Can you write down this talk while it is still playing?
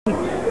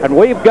And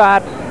we've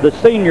got the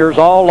seniors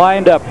all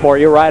lined up for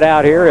you right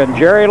out here, and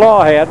Jerry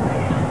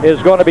Lawhead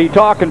is going to be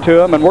talking to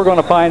them, and we're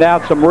going to find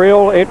out some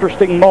real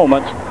interesting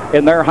moments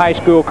in their high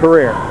school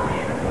career.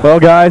 Well,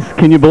 guys,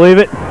 can you believe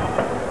it?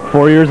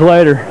 4 years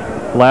later,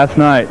 last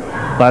night,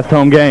 last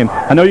home game.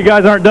 I know you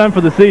guys aren't done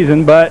for the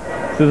season, but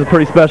this is a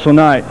pretty special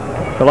night.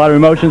 A lot of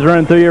emotions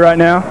running through you right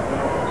now.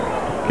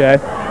 Okay.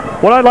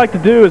 What I'd like to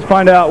do is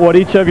find out what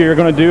each of you are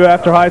going to do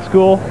after high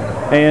school,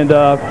 and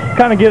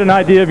kind of get an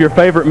idea of your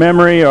favorite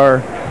memory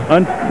or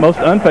most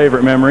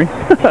unfavorite memory.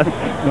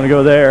 I'm going to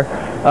go there.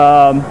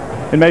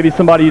 And maybe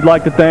somebody you'd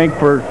like to thank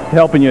for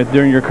helping you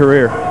during your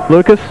career.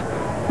 Lucas?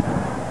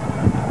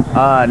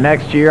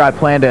 Next year I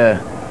plan to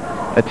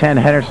attend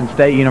Henderson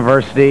State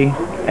University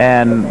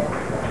and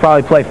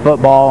probably play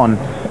football and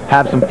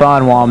have some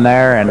fun while I'm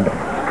there. And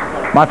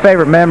my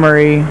favorite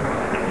memory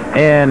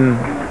in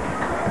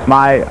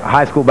my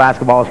high school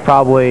basketball is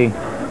probably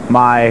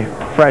my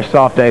fresh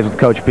soft days with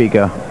Coach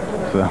Pico.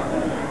 So.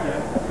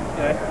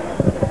 Okay.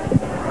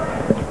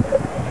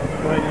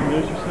 Go ahead and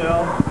introduce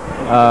yourself.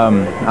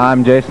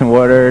 I'm Jason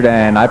Woodard,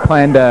 and I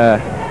plan to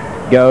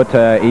go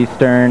to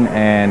Eastern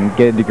and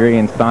get a degree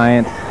in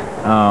science.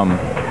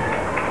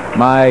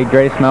 My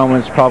greatest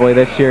moment was probably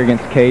this year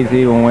against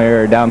Casey when we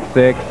were down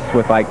 6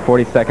 with like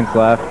 40 seconds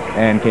left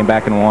and came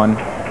back and won.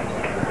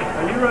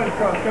 Are you running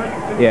cross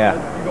country too? Yeah.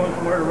 You going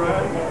somewhere to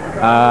run?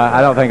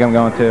 I don't think I'm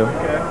going to.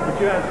 Okay,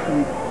 but you had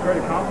some great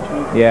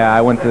accomplishments. Yeah,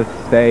 I went to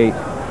state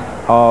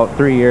all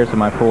 3 years of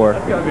my 4.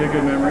 That's got to be a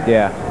good memory.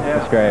 Yeah,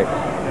 that's great.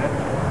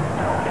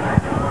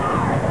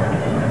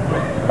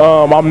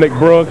 I'm Nick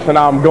Brooks, and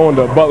I'm going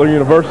to Butler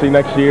University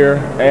next year,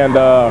 and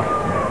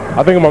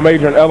I think I'm a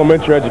major in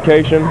elementary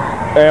education,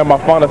 and my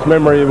fondest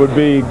memory would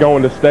be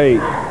going to state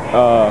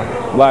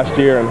last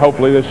year and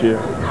hopefully this year.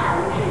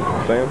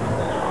 Sam?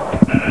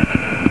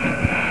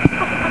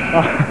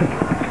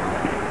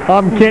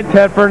 I'm Kent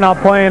Tedford, and I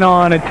plan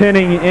on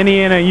attending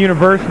Indiana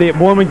University at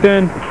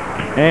Bloomington,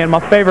 and my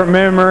favorite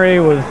memory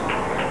was,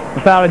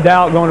 without a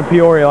doubt, going to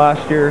Peoria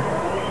last year.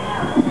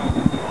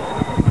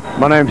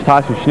 My name's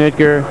Tyson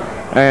Schnitker,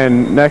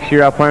 and next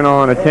year I plan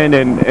on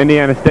attending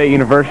Indiana State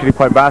University to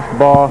play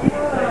basketball.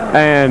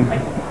 And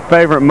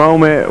favorite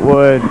moment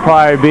would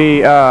probably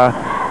be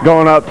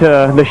going up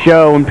to the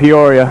show in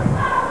Peoria.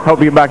 Hope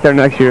to get back there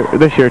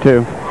this year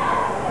too.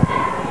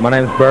 My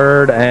name's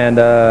Bird, and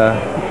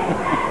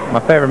my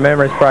favorite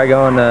memory is probably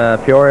going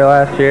to Peoria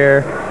last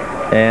year,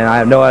 and I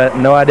have no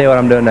idea what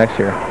I'm doing next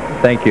year.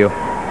 Thank you.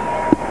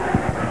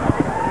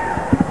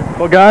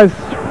 Well, guys,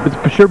 it's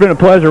for sure been a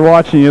pleasure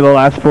watching you the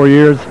last 4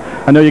 years.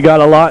 I know you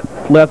got a lot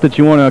left that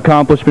you want to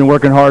accomplish. Been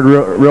working hard,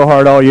 real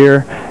hard all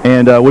year,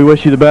 and we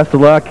wish you the best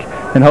of luck.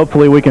 And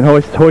hopefully we can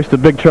hoist a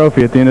big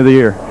trophy at the end of the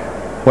year.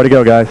 Way to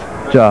go, guys!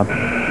 Good job.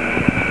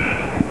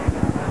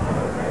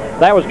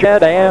 That was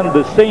Jed and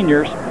the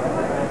seniors,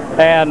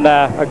 and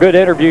a good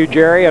interview,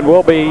 Jerry. And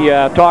we'll be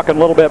talking a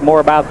little bit more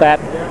about that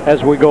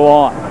as we go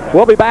on.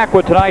 We'll be back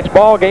with tonight's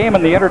ball game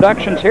and the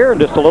introductions here in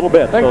just a little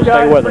bit. Thanks, so stay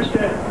guys. with us.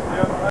 Appreciate it.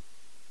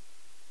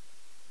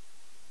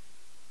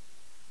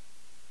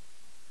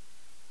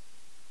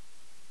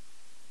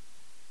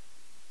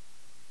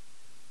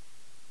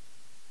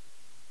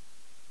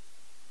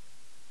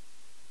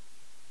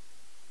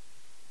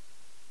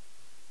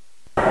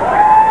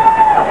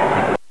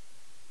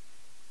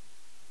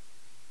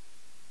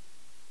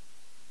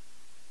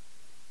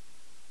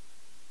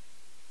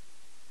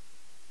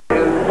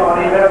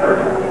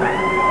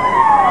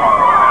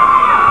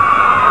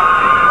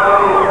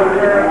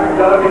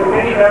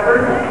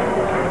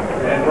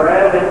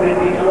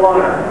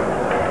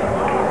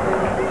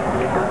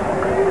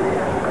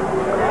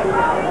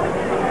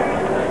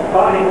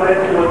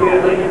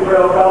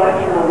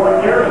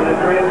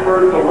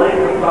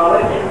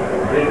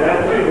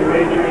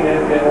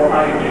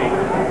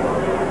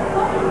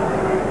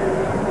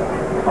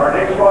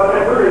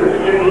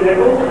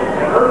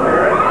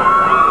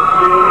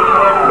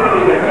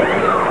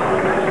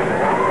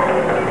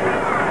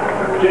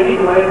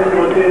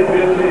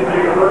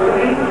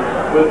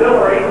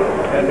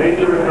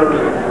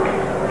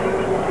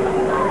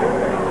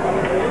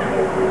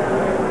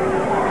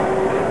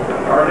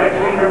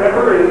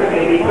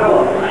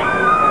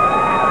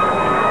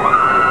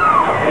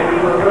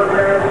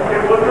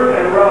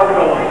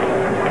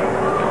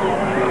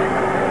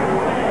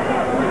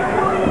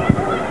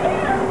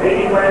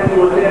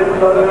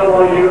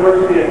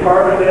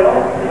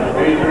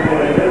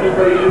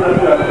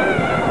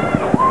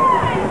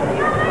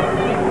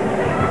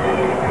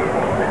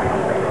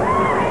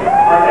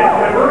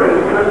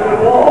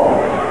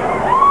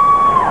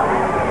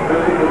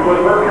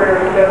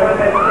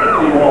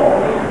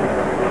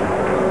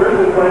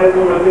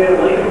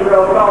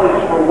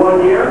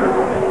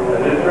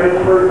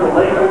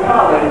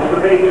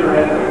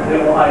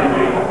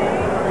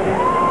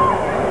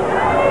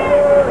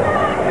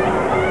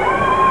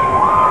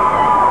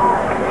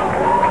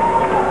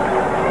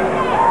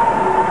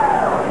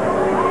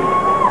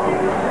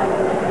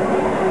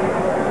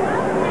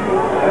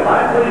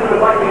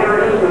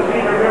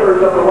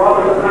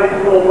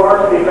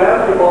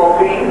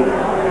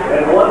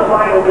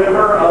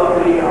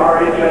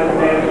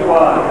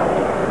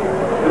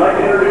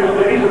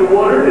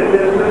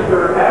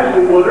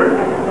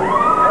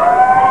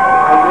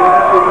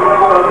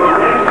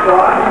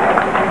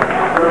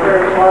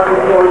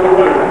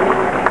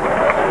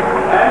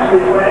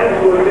 Ashley plans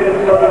to attend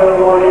Southern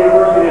Illinois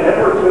University in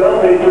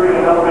Edwardsville, majoring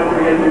in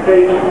elementary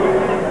education.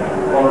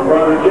 While her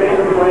brother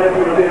Jason plans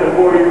to attend a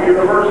four-year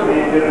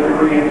university and get a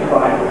degree in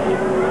science.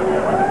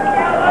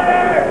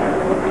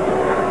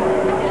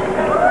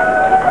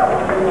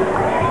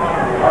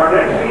 Our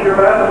next senior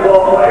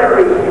basketball player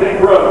is Nick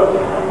Brooks.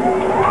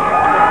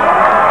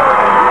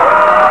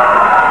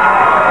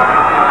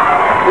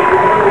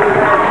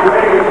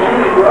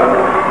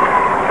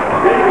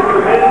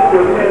 To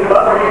attend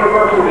Butler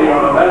University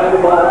on a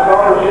basketball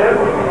scholarship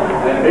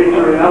and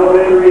major in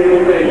elementary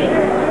education.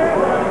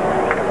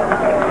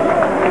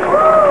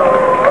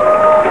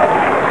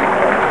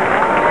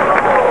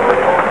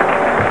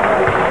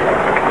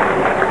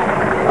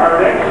 Our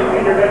next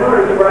senior member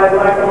is Brad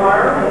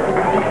Lackemeyer.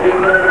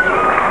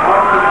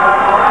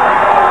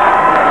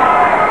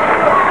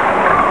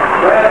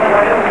 Brad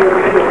plans to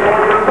attend a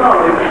four-year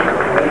college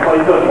and play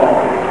football.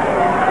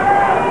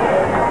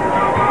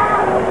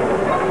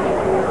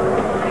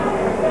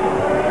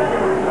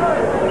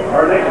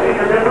 Our next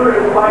senior member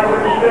is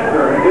Tyson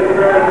Schnittner, and his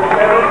parents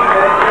Kevin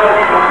and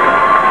Charleston.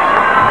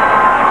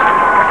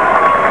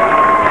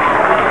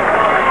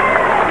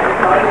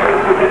 Tyson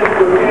is committed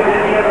to attend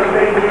Indiana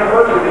State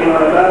University on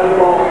a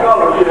basketball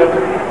scholarship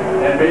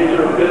and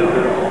major in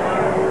business.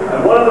 And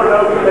one other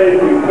note today,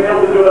 if you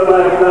failed to do it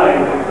last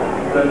night,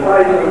 that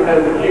Tyson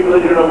has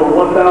accumulated over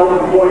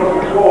 1,000 points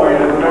in scoring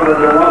as a member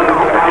of the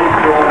Washington High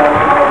School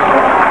basketball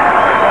squad.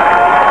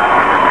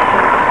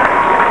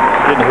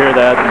 Didn't hear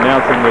that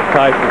announcing that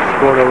Tyson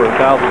scored over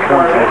 1,000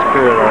 points in his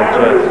career at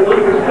RHS.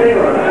 Lucas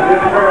Taylor,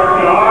 his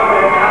parents Don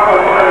and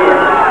Alex Taylor.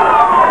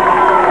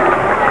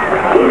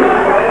 Lucas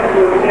plans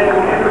to attend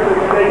Henderson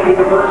State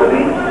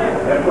University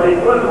and play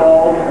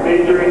football,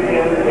 majoring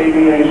in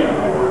aviation.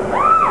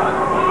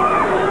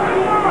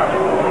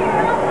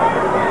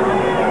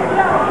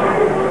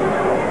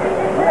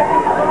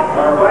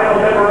 Our final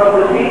member of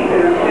the team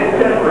is Ken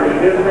Tedford,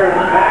 and his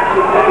parents Max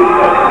and Debbie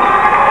Tedford.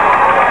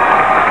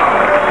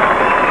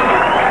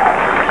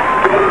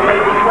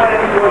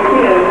 Plans to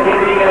attend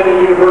Indiana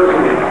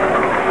University.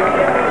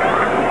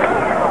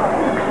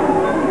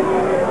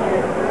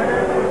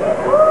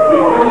 We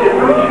really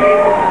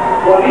appreciate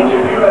what each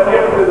of you have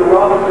given to the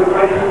Robinson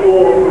High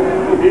School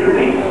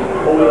community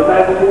over the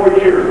past 4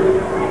 years.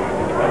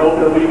 I hope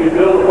that we can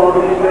build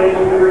upon these things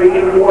and create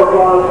even more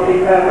applause to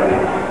keep happening.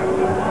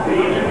 To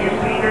each of you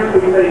seniors, we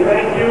say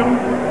thank you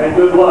and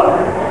good luck.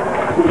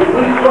 Would you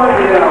please join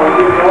me now in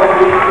giving all of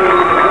these things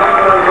a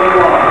round of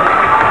applause.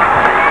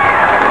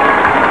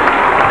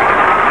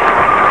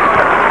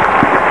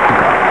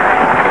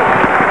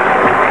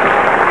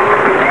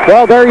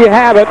 Well, there you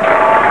have it,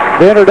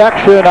 the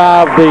introduction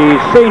of the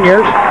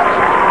seniors.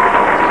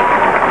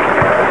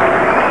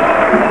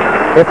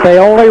 If they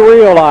only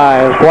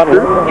realized what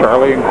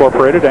Charlie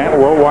Incorporated and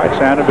Worldwide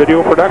Sound and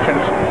Video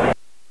Productions.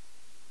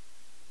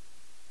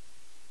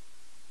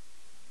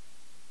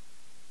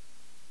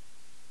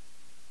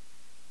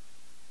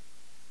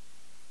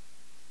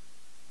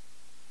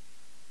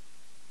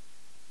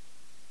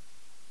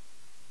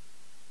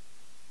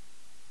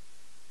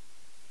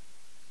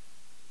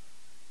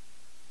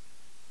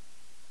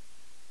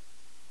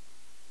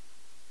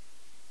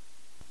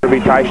 Be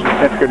Tyson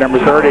Schnittner, number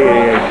 30,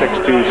 a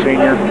 6'2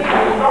 senior.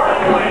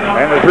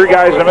 And the three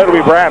guys in the middle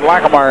will be Brad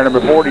Lackemeyer, number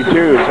 42,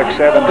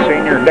 6'7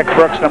 senior. Nick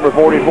Brooks, number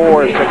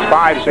 44, a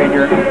 6'5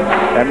 senior.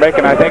 And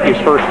making, I think,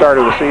 his first start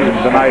of the season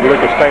tonight,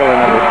 Lucas Taylor,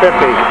 number 50,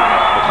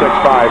 a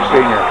 6'5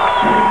 senior.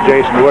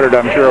 Jason Woodard,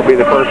 I'm sure, will be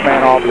the first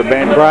man off the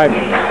bench. Right.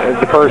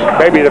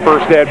 Maybe the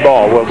first dead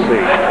ball, we'll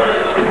see.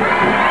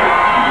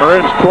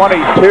 Maroons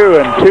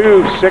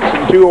 22-2,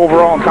 6-2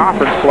 overall in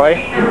conference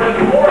play.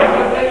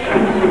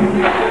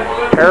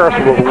 Harris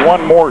with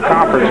one more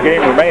conference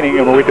game remaining,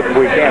 and we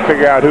can't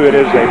figure out who it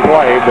is they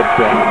play, but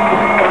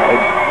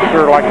I'd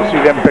sure like to see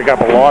them pick up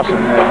a loss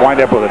and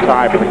wind up with a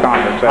tie for the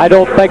conference. I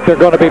don't think they're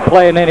going to be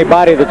playing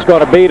anybody that's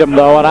going to beat them,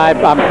 though, and I'm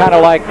kind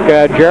of like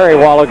Jerry a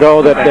while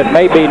ago that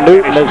maybe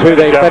Newton is who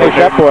they finish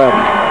up with.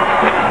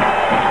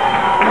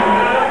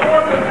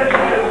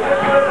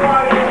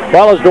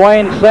 Well, as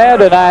Dwayne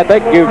said, and I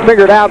think you've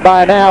figured out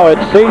by now,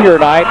 it's senior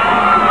night.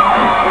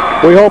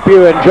 We hope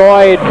you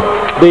enjoyed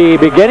the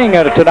beginning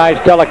of tonight's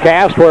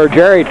telecast where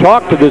Jerry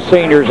talked to the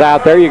seniors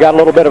out there. You got a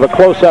little bit of a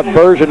close-up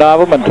version of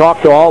them and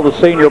talked to all the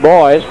senior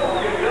boys.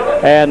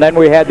 And then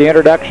we had the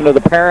introduction of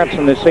the parents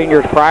and the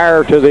seniors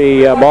prior to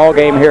the ball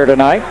game here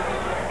tonight.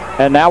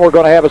 And now we're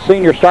going to have a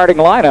senior starting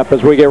lineup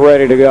as we get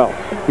ready to go.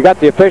 You got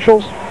the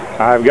officials?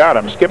 I've got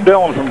them. Skip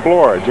Dillon from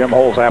Florida, Jim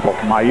Holzapple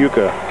from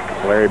Iuka,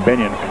 Larry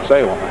Binion from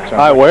Salem.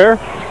 Where?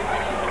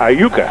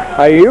 Iuka.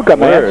 Iuka,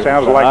 man. That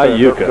sounds like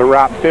the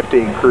Route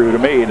 50 crew to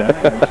me.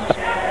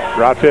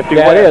 Route 50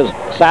 Yeah, west. it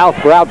is.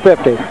 South Route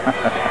 50.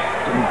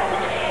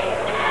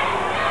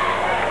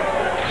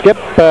 Skip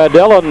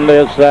Dillon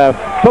is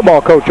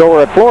football coach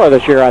over at Florida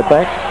this year, I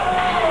think.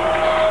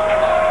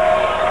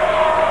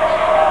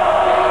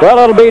 Well,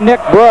 it'll be Nick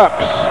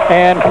Brooks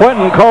and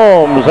Quentin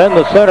Combs in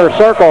the center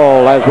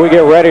circle as we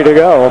get ready to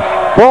go.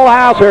 Full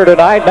house here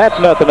tonight. That's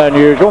nothing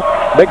unusual.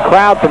 Big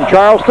crowd from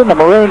Charleston. The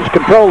Maroons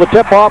control the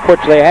tip-off,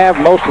 which they have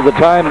most of the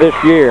time this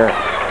year.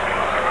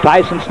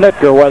 Tyson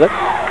Snitker with it.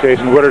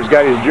 Jason Woodard's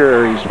got his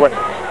jury sweat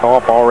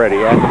off already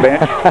at the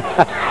bench.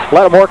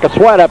 Let him work a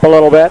sweat up a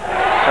little bit.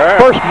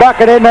 First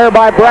bucket in there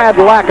by Brad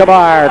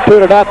Lackameyer,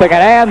 2-0.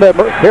 And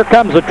here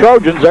comes the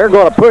Trojans. They're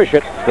going to push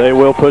it. They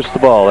will push the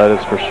ball, that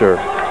is for sure.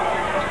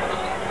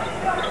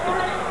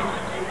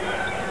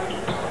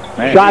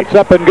 Man, Shots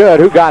up and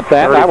good. Who got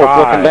that? 35. I was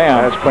looking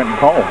down. That's Quentin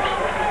Combs.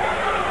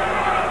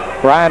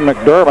 Brian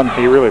McDermott.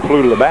 He really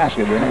flew to the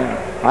basket, didn't he?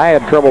 I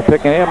had trouble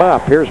picking him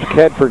up. Here's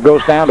Kedford,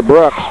 goes down to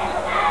Brooks.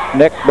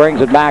 Nick brings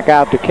it back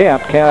out to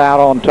Kent. Kent out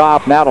on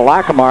top, now to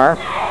Lackameyer.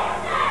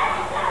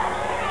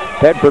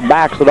 Tedford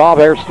backs it off.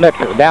 There's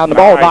Snitker. Down the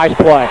ball. Nice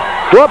play.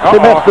 Whoops, he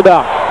missed the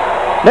dunk.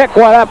 Nick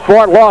went up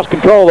for it, lost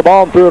control of the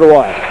ball, and threw it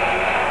away.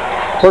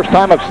 First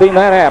time I've seen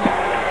that happen.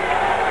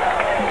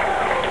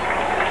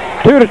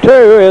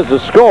 2-2 is the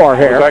score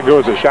here. Does that go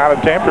as a shot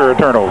attempt or a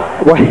turnover?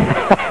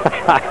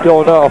 I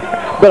don't know,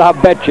 but I'll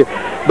bet you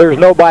there's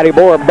nobody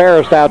more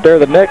embarrassed out there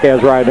than Nick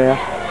is right now.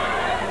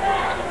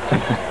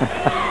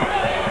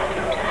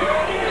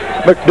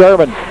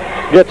 McDermott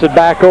gets it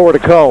back over to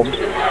Combs.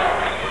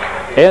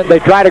 And they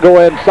try to go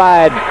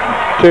inside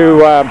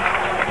to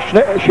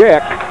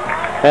Schick,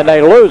 and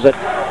they lose it.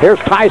 Here's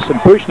Tyson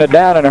pushing it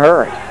down in a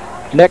hurry.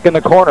 Nick in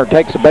the corner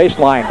takes the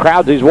baseline,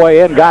 crowds his way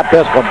in, got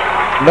this one.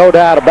 No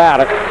doubt about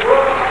it.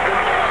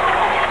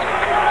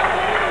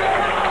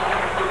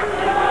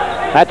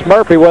 That's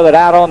Murphy with it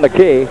out on the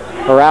key,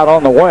 or out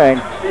on the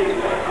wing.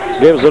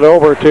 Gives it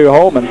over to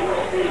Holman.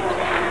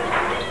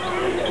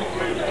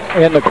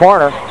 In the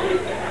corner.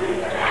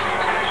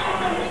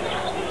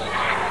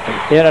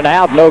 In and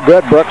out, no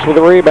good. Brooks with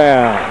the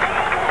rebound.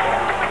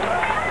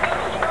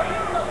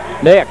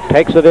 Nick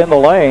takes it in the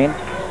lane,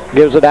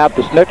 gives it out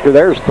to Snitker.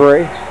 There's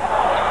three.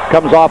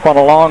 Comes off on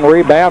a long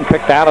rebound,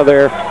 picked out of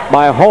there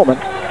by Holman.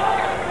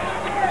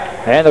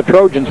 And the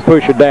Trojans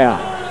push it down.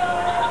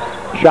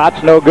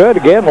 Shot's no good.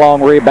 Again,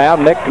 long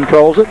rebound. Nick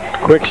controls it.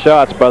 Quick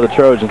shots by the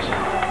Trojans.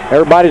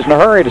 Everybody's in a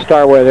hurry to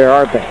start with here,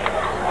 aren't they?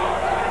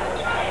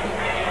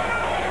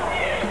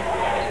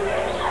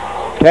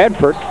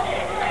 Tedford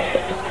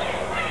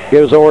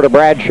gives over to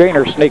Brad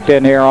Shaner, sneaked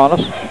in here on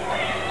us.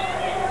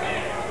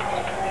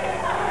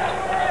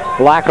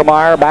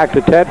 Lackameyer back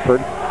to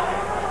Tedford.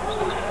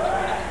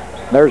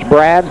 There's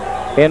Brad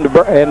into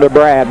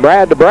Brad.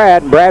 Brad to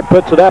Brad. Brad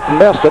puts it up and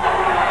missed it.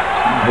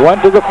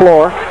 Went to the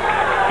floor.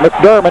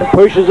 McDermott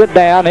pushes it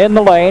down in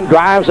the lane,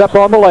 drives up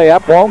on the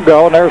layup, won't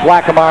go, and there's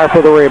Lackameyer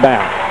for the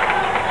rebound.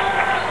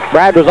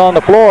 Brad was on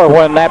the floor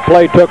when that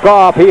play took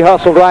off. He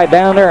hustled right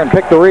down there and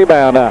picked the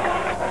rebound up.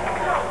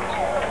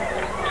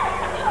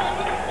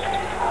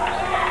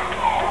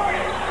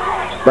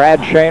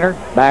 Brad Shaner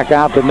back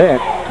out to Nick.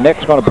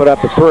 Nick's going to put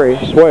up a three.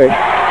 Swish.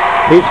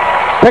 He's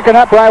picking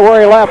up right where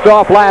he left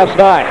off last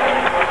night.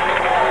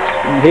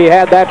 He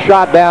had that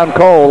shot down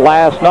cold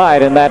last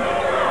night, and that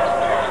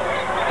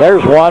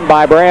there's one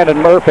by Brandon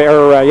Murphy.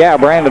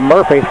 Brandon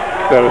Murphy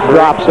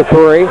drops a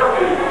three.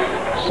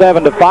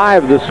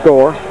 7-5 the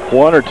score.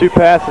 One or two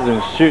passes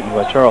and shooting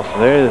by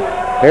Charleston.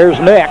 Here's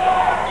Nick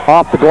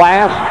off the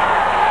glass.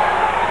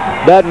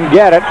 Doesn't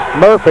get it.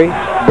 Murphy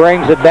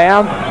brings it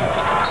down.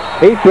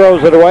 He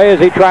throws it away as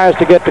he tries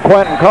to get to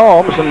Quentin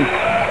Combs, and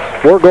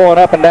we're going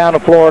up and down the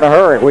floor in a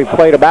hurry. We've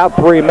played about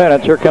 3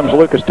 minutes. Here comes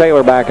Lucas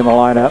Taylor back in the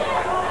lineup.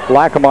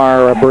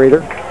 Lackameyer a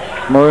breather.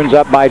 Maroons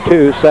up by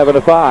 2,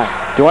 7-5.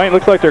 Dwayne,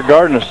 looks like they're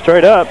guarding us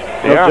straight up.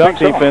 No jump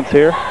defense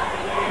here.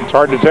 It's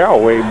hard to tell.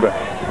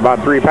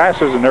 About 3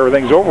 passes and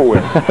everything's over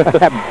with.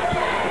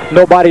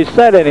 Nobody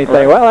said anything.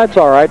 Right. Well, that's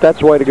all right.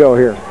 That's the way to go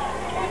here.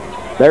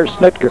 There's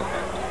Snitker.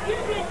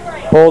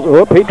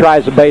 He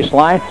tries the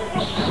baseline,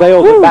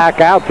 sails it back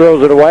out,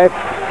 throws it away.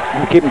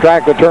 Keeping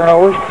track of the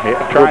turnovers?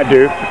 Yeah, tried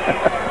to.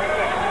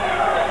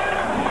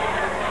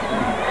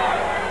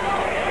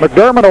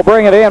 McDermott will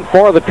bring it in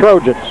for the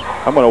Trojans.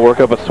 I'm going to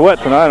work up a sweat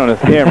tonight on this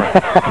camera.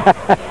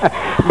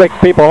 Make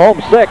people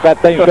homesick. That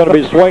thing's going to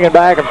be swinging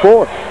back and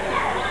forth.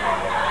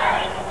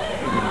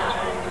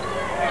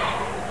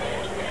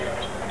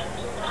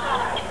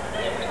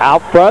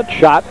 Out front,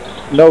 shot,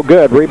 no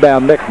good.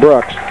 Rebound, Nick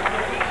Brooks.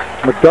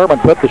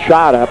 McDermott put the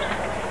shot up.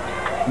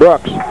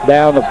 Brooks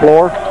down the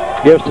floor,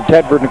 gives to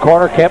Tedford in the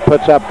corner. Kemp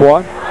puts up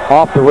one.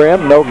 Off the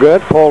rim, no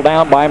good. Pulled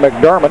down by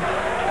McDermott.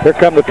 Here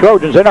come the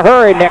Trojans in a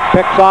hurry. Nick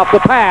picks off the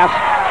pass.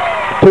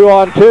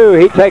 2-on-2.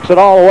 He takes it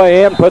all the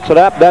way in, puts it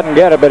up, doesn't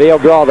get it, but he'll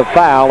draw the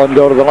foul and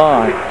go to the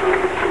line.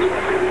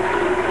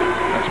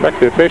 I expect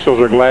the officials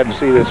are glad to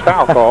see this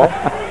foul call.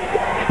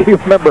 You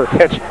remember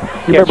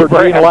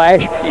Gene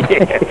Lash?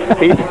 Yeah.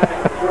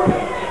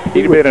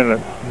 He'd been in a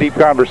deep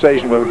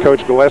conversation with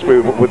Coach Gillespie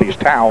with his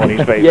towel in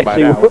his face yes, by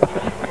now.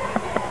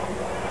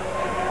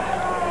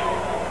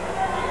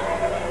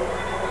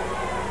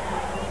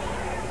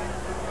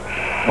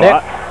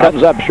 Nick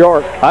comes up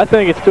short. I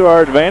think it's to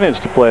our advantage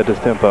to play at this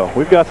tempo.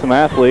 We've got some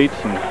athletes,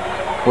 and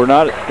we're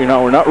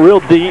not real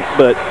deep,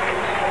 but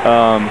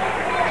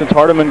since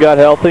Hardiman got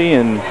healthy,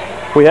 and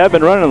we have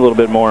been running a little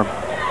bit more.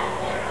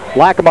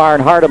 Lackamar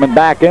and Hardiman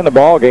back in the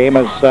ball game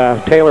as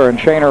Taylor and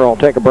Shaner will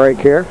take a break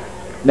here.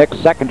 Nick's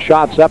second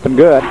shot's up and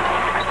good.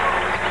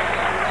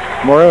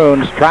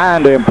 Maroons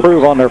trying to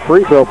improve on their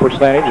free throw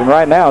percentage, and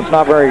right now it's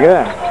not very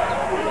good.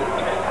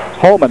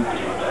 Holman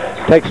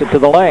takes it to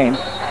the lane.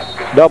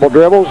 Double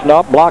dribbles.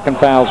 Nope, blocking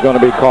foul is going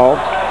to be called.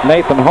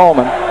 Nathan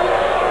Holman.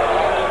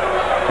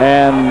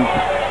 And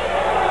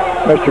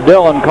Mr.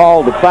 Dillon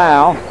called the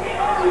foul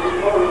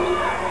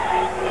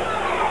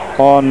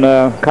on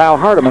Kyle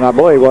Hardiman, I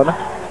believe, wasn't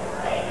it?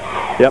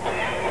 Yep.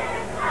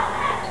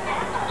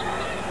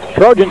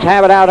 Trojans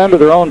have it out under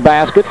their own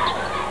basket.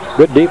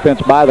 Good defense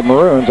by the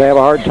Maroons. They have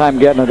a hard time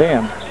getting it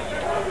in.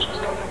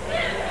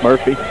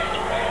 Murphy.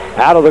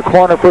 Out of the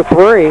corner for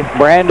three,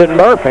 Brandon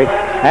Murphy.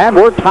 And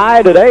we're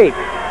tied at 8.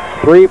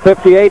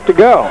 3:58 to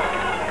go.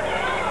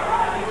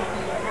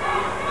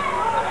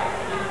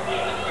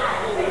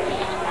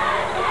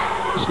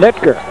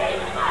 Snitker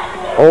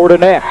over to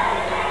Nick.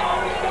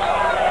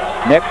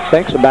 Nick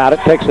thinks about it,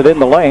 takes it in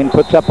the lane,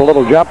 puts up a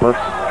little jumper,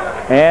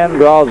 and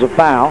draws a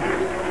foul.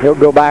 He'll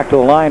go back to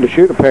the line to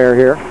shoot a pair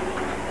here.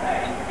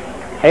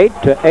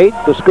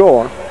 8-8 the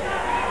score.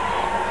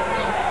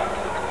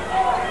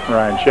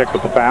 Ryan Schick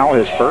with the foul,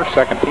 his first,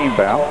 second team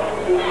foul.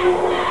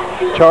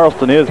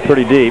 Charleston is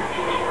pretty deep.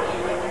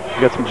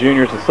 You got some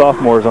juniors and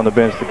sophomores on the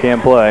bench that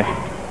can play.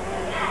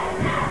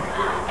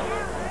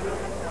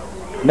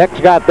 Nick's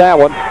got that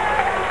one.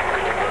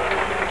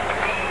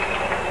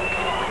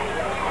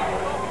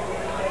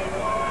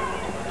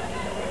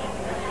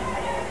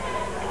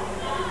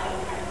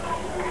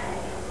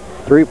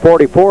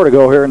 .344 to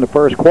go here in the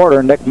first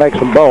quarter. Nick makes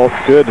them both.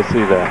 Good to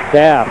see that.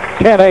 Yeah,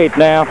 10-8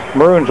 now.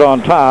 Maroons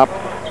on top.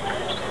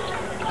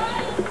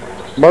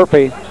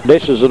 Murphy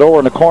dishes it over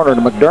in the corner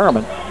to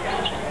McDermott.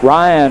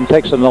 Ryan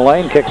takes it in the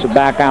lane, kicks it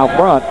back out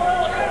front.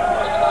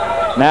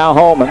 Now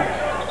Holman.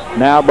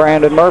 Now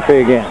Brandon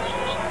Murphy again.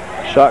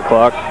 Shot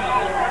clock.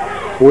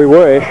 We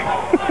wish.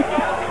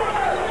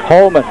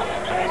 Holman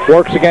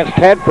works against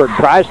Tedford.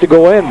 Tries to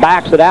go in,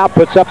 backs it out,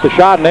 puts up the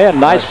shot and in.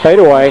 Nice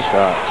fadeaway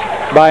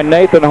by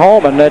Nathan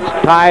Holman. That's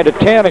tied at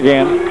 10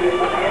 again.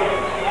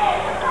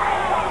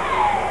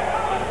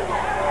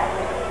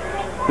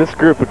 This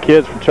group of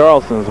kids from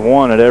Charleston has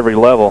won at every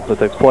level that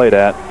they've played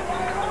at.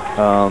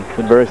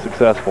 Been very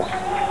successful.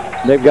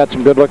 They've got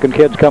some good-looking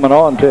kids coming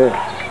on, too.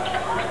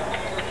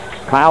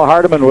 Kyle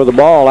Hardiman with the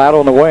ball out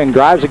on the wing,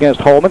 drives against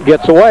Holman,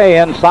 gets away,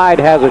 inside,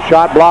 has a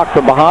shot blocked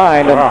from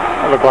behind. And,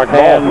 that looked like a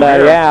ball from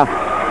here. Yeah,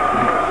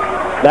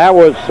 that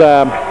was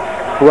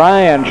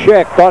Ryan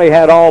Schick. Thought he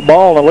had all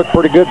ball and it looked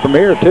pretty good from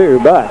here, too,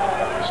 but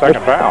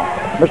second foul.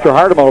 Mr.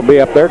 Hardiman will be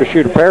up there to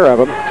shoot a pair of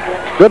them.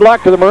 Good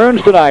luck to the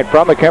Maroons tonight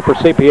from the Kemper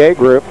CPA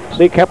Group.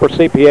 See Kemper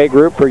CPA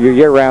Group for your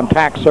year-round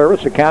tax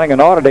service, accounting,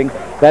 and auditing.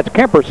 That's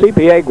Kemper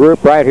CPA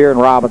Group right here in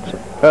Robinson.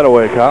 That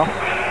away, Kyle.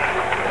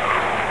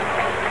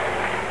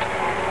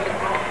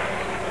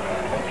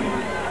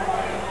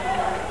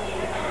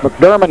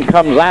 McDermott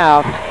comes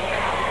out,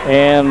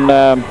 and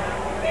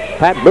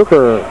Pat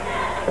Booker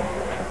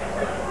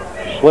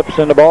slips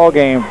in the ball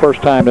game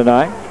first time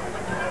tonight.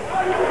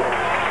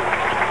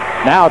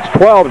 Now it's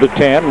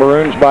 12-10,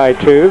 Maroons by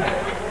 2.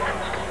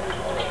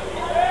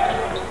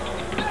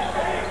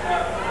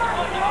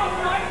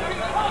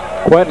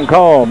 Quentin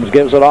Combs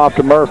gives it off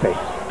to Murphy.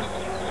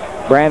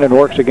 Brandon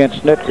works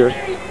against Snitker.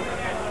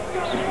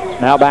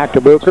 Now back to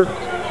Booker.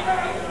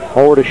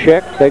 Over to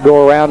Schick. They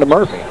go around to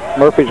Murphy.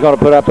 Murphy's going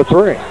to put up a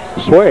 3.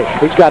 Swish.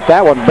 He's got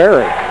that one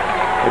buried.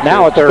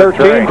 Now it's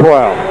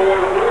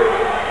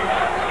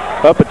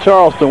 13-12. Up at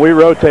Charleston, we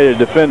rotated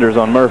defenders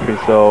on Murphy,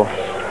 so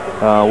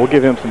we'll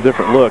give him some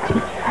different looks.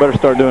 Better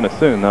start doing it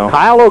soon, though.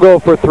 Kyle will go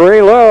for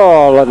 3.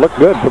 Oh, that looked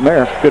good from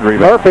there. Good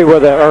rebound. Murphy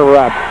with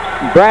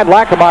Brad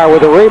Lackamar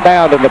with a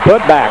rebound and the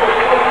putback.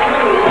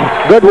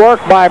 Good work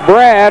by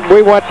Brad.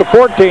 We went to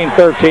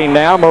 14-13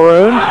 now,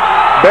 Maroons.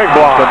 Big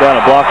block. Put down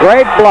a block.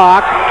 Great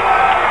block.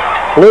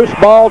 Loose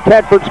ball.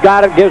 Tedford's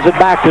got it, gives it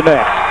back to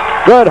Nick.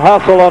 Good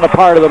hustle on the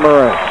part of the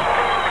Maroons.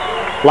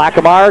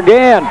 Lackamar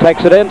again,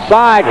 takes it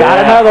inside, got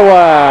another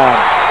one.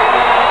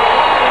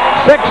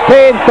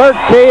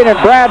 16-13, and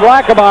Brad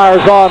Lackamar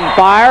is on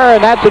fire,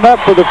 and that's enough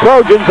for the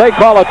Trojans. They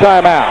call a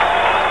timeout.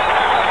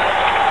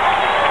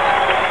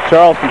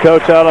 Charleston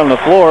coach out on the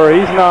floor.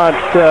 He's not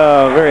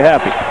very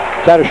happy.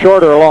 Is that a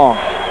short or a long?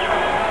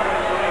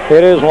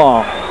 It is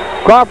long.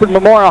 Crawford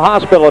Memorial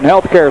Hospital and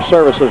Healthcare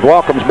Services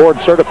welcomes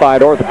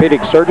board-certified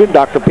orthopedic surgeon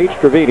Dr. Pete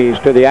Stravides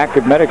to the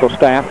active medical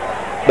staff.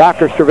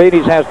 Dr.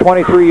 Stravides has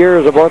 23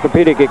 years of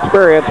orthopedic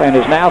experience and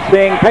is now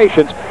seeing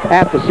patients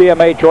at the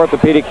CMH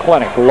Orthopedic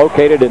Clinic,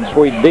 located in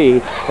Suite D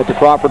at the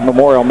Crawford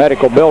Memorial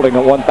Medical Building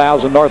at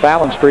 1000 North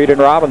Allen Street in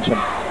Robinson.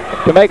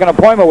 To make an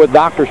appointment with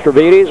Dr.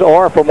 Stravides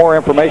or for more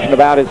information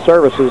about his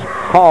services,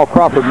 call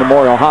Crawford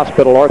Memorial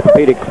Hospital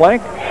Orthopedic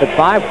Clinic at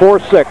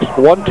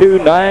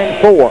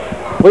 546-1294.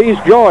 Please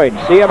join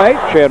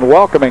CMH in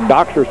welcoming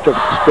Dr.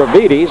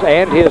 Stravides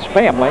and his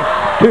family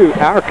to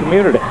our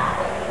community.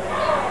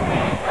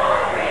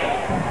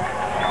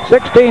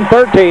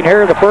 16-13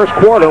 here in the first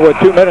quarter with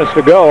 2 minutes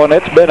to go, and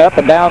it's been up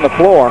and down the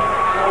floor.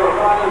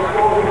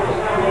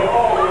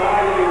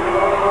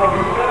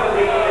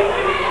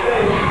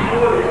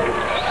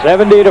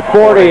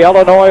 70-40,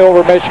 Illinois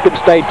over Michigan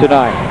State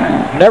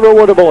tonight. Never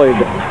would have believed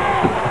it.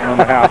 I don't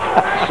know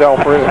how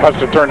Selfridge must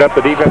have turned up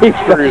the defensive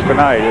screws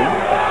tonight.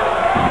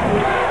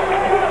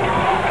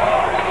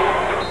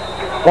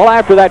 Well,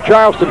 after that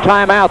Charleston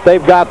timeout,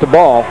 they've got the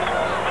ball.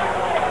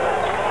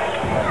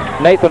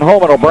 Nathan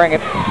Holman will bring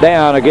it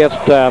down against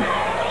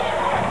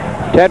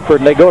Tedford,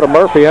 and they go to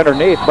Murphy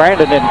underneath.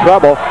 Brandon in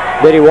trouble.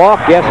 Did he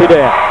walk? Yes, he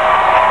did.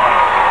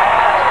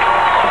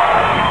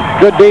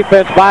 Good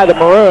defense by the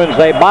Maroons.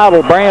 They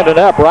bottled Brandon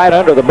up right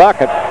under the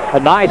bucket. A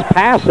nice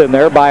pass in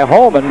there by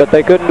Holman, but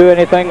they couldn't do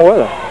anything with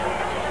it.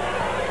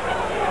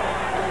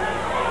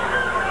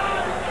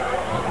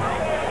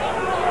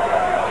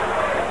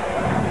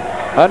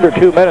 Under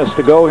 2 minutes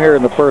to go here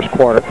in the first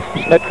quarter.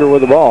 Snitker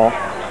with the ball.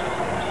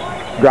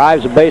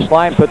 Drives the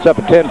baseline, puts up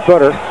a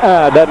 10-footer.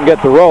 Doesn't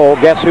get the roll.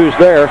 Guess who's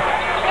there?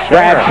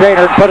 Brad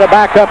Shaner put it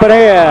back up and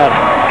in.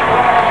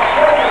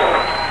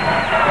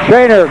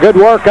 Shaner, good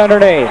work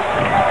underneath.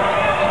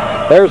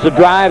 There's the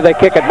drive. They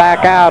kick it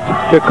back out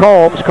to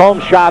Combs.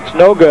 Combs' shot's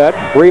no good.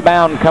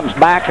 Rebound comes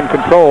back and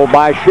controlled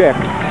by Schick.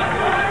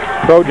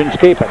 Trojans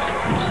keep it.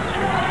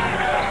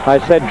 I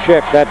said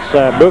Schick. That's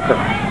Booker.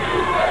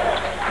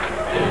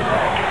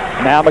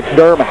 Now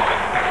McDermott.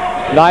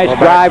 Nice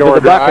drive to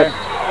the bucket.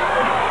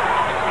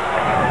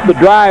 The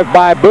drive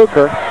by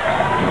Booker.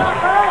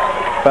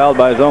 Fouled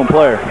by his own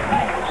player.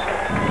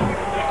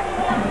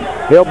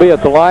 He'll be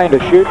at the line to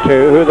shoot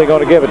to. Who are they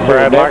going to give it to?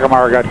 Brad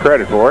Lackamore got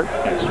credit for it.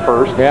 It's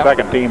first,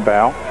 second team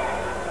foul.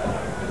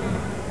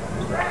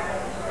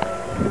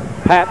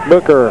 Pat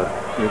Booker.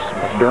 Is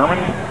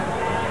McDermott.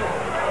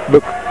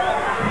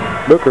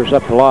 Booker's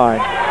up the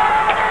line.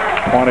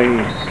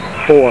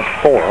 24.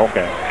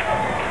 Okay.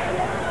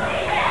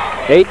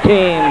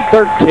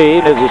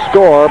 18-13 is the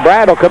score.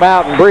 Brad will come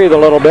out and breathe a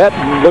little bit,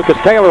 and Lucas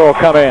Taylor will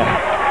come in.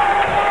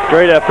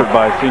 Great effort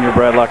by senior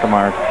Brad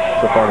Lackamore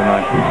so far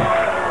tonight.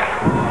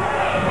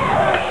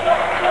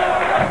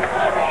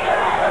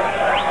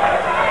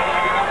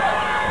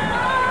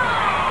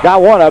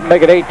 Got one of them,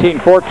 make it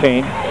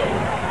 18-14.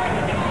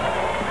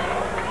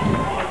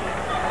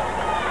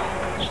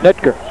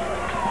 Snitker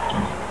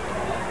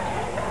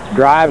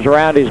drives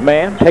around his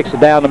man, takes it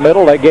down the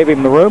middle. They gave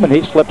him the room, and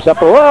he slips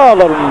up. Oh,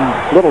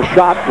 little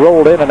shot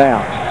rolled in and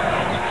out.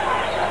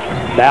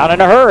 Down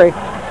in a hurry.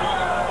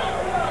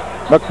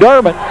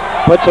 McDermott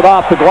puts it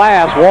off the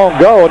glass, won't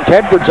go, and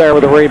Tedford's there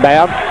with a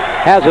rebound.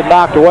 Has it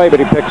knocked away, but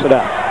he picks it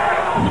up.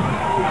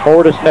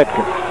 Forward to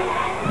Snitker.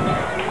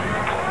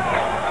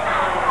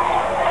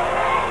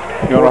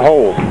 Going to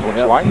hold, looks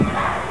like.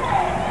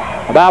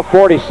 About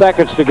 40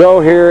 seconds to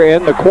go here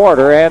in the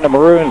quarter, and the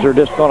Maroons are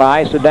just going to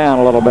ice it down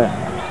a little bit.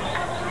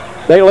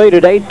 They lead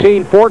at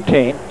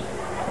 18-14.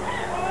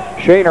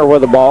 Shaner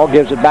with the ball,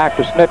 gives it back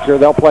to Snitker.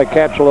 They'll play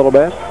catch a little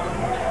bit.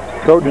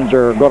 Trojans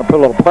are going to put a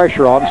little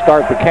pressure on,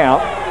 start the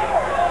count.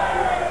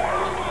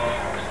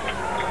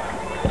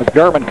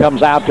 McDermott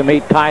comes out to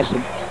meet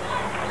Tyson.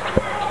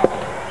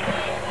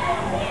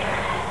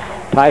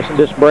 Tyson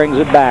just brings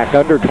it back,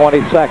 under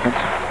 20 seconds.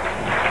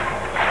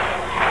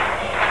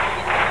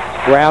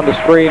 Round the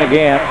screen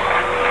again.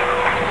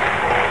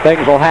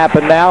 Things will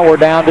happen now. We're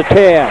down to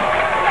 10.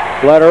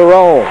 Let her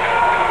roll.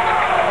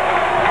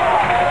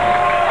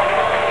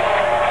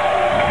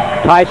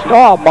 Tyson,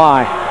 oh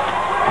my,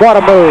 what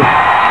a move.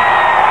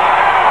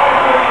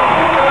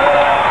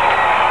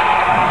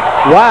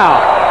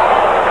 Wow.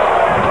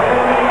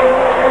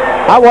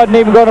 I wasn't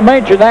even going to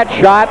mention that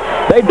shot.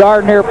 They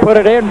darn near put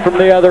it in from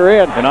the other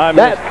end. And I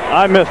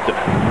missed it.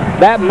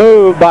 That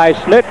move by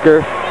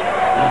Snitker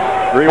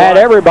had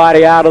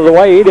everybody out of the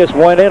way. He just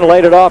went in,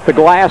 laid it off the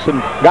glass,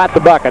 and got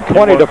the bucket,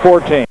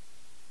 20-14.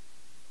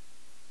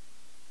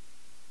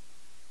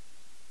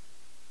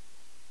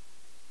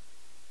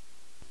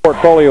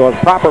 Portfolio is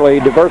properly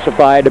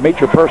diversified to meet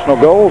your personal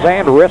goals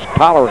and risk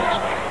tolerance.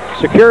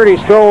 Securities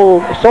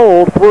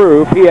sold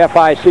through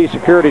PFIC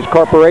Securities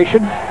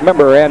Corporation,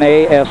 member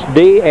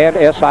NASD and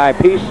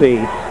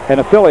SIPC, an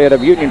affiliate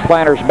of Union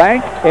Planters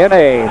Bank,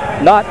 NA,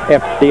 not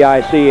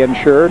FDIC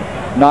insured,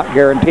 not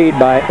guaranteed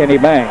by any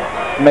bank,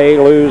 may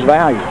lose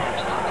value.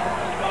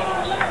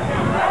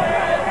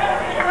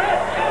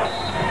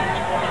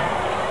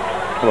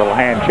 A little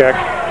hand check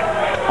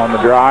on the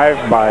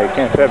drive by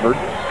Kent Tedford.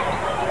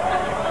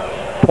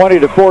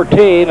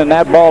 20-14, and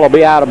that ball will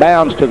be out of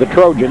bounds to the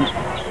Trojans.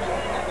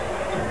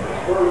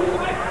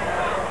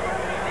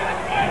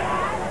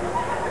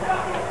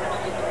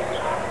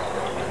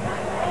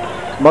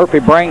 Murphy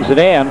brings it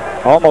in,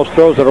 almost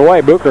throws it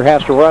away. Booker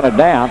has to run it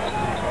down.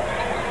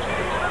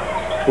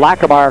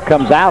 Lackamore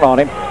comes out on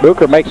him.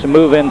 Booker makes a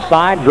move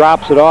inside,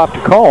 drops it off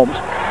to Combs.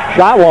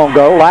 Shot won't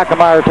go.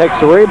 Lackamore takes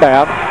the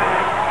rebound.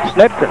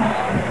 Snitker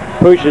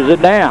pushes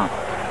it down.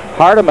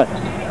 Hardiman.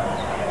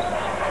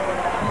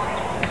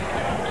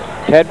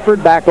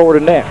 Tedford back over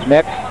to Nick.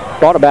 Nick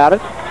thought about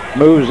it.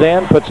 Moves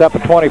in, puts up a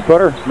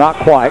 20-footer. Not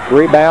quite.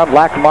 Rebound.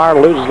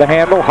 Lackamore loses the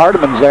handle.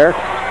 Hardiman's there.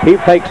 He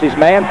fakes his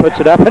man, puts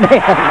it up and in.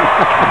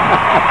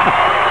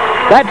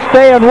 That's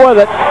staying with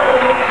it.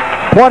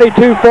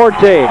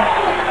 22-14.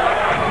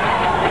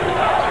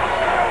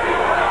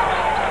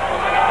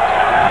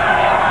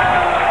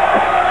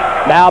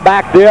 Now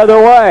back the other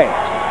way.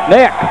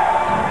 Nick.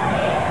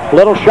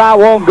 Little shot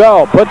won't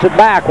go. Puts it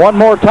back one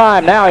more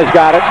time. Now he's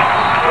got it.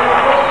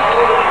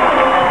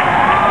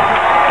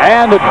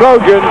 And the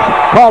Trojans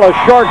call a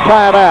short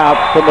timeout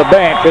from the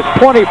bench. It's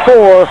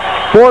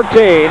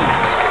 24-14.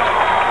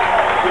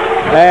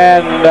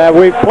 And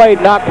we've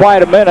played not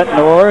quite a minute, and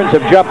the Maroons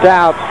have jumped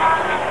out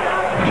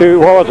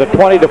to,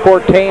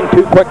 20-14,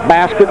 2 quick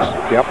baskets.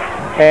 Yep.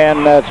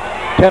 And it's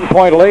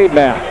 10-point lead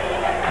now.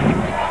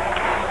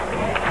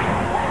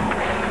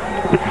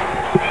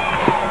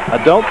 I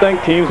don't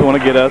think teams want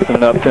to get us in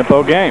an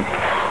up-tempo game.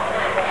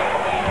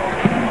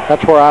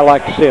 That's where I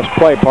like to see us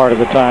play part of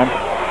the time.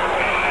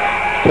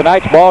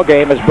 Tonight's ball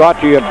game is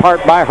brought to you in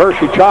part by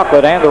Hershey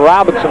Chocolate and the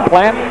Robinson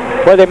plant,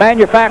 where they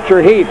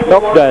manufacture Heath,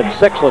 Milk Duds,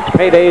 Sixlets,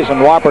 Paydays,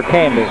 and Whopper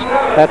candies.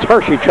 That's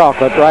Hershey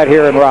Chocolate right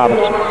here in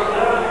Robinson.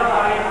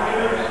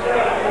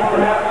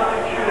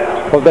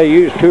 Well, they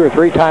used 2 or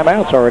 3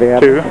 timeouts already,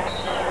 haven't they? 2.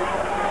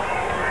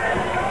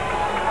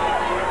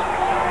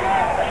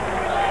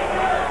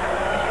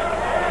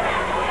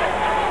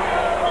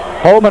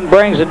 Holman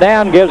brings it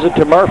down, gives it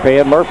to Murphy,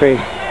 and Murphy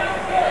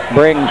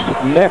brings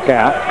Nick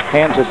out,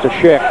 hands it to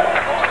Schick.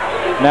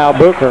 Now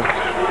Booker.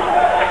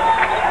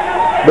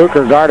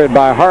 Booker guarded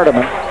by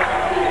Hardiman.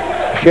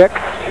 Schick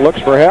looks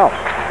for help.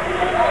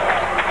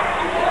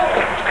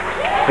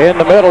 In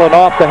the middle and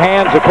off the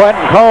hands of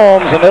Quentin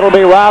Combs, and it'll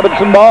be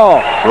Robinson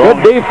ball.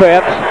 Good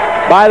defense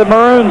by the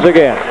Maroons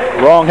again.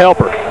 Wrong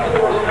helper.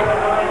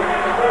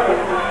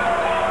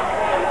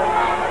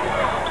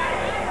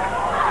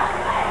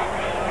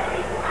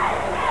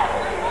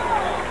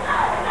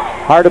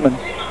 Hardiman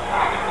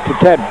to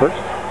Tedford.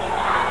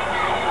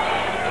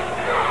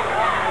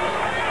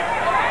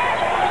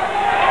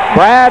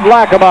 Brad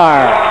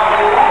Lackameyer.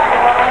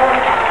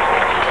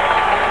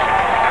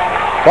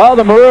 Well,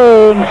 the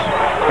Maroons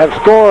have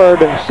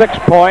scored 6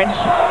 points.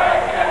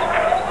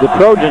 The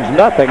Trojans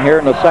nothing here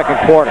in the second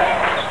quarter.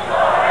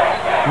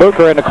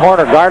 Booker in the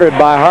corner, guarded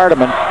by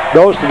Hardiman.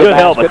 Goes to the Good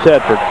help basket.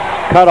 at Tedford.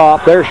 Cut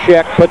off. There's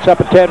Schick. Puts up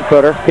a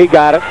 10-footer. He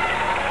got it.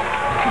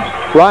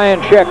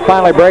 Ryan Schick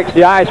finally breaks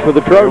the ice for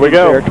the Trojans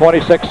here.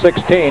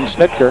 26-16.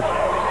 Snitker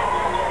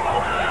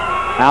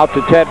out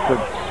to Tedford.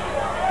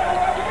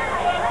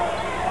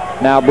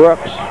 Now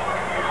Brooks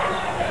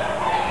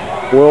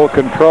will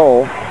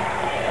control.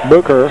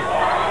 Booker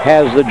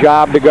has the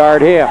job to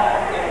guard him.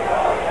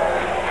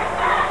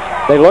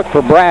 They look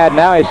for Brad.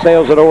 Now he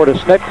sails it over to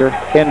Snitker.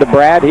 Into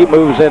Brad. He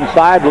moves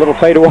inside. A little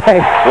fade away.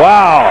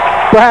 Wow.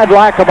 Brad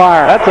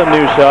Lackameyer. That's a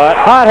new shot.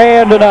 Hot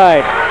hand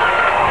tonight.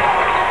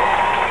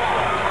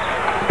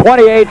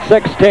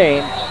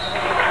 28-16.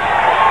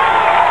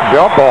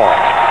 Jump ball.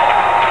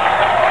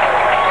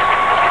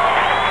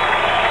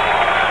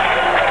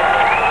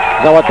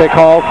 Is that what they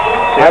called?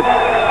 Yep.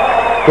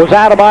 Was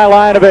out of my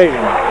line of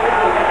vision.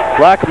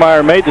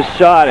 Lackameyer made the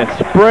shot and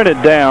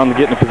sprinted down to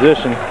get in a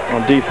position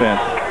on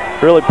defense.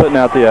 Really putting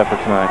out the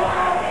effort tonight.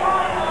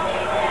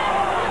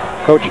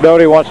 Coach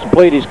Doty wants to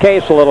plead his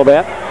case a little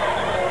bit.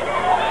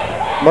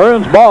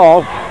 Maroons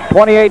ball,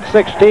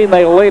 28-16.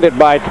 They lead it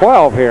by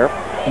 12 here.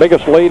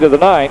 Biggest lead of the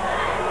night.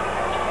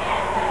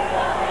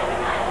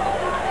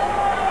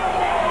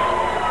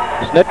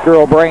 Snitker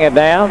will bring it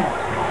down.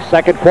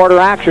 Second quarter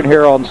action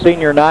here on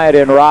senior night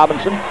in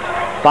Robinson.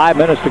 5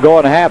 minutes to go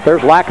and a half.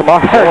 There's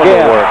Lackameyer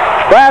again.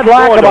 Brad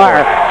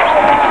Lackameyer.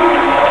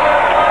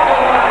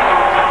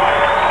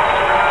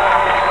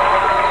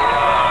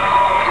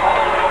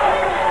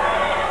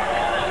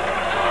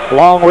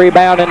 Long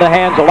rebound in the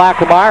hands of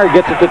Lackameyer.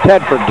 Gets it to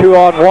Tedford.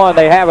 2-on-1.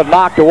 They have it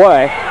knocked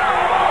away.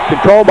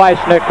 Controlled by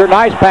Snitker.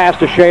 Nice pass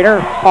to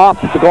Shaner. Off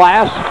the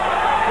glass.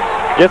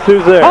 Guess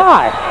who's there?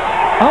 Hi.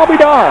 I'll be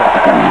darned.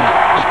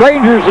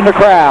 Strangers in the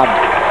crowd.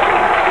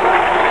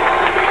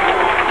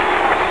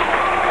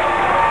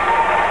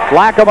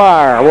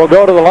 Lackameyer will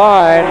go to the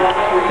line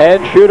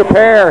and shoot a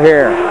pair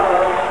here.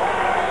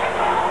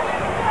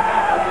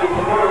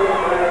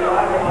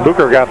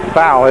 Booker got the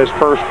foul, his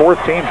first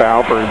 14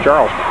 foul for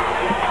Charleston.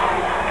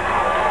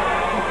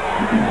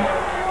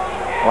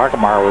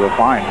 Lackameyer with a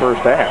fine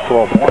first half,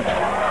 12 points.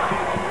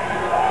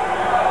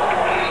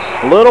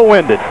 A little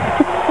winded.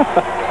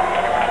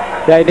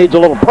 Yeah, he needs a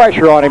little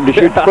pressure on him to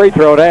shoot the free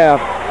throw now.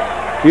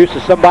 Used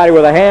to somebody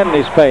with a hand in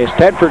his face.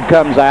 Tedford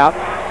comes out.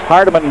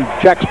 Hardiman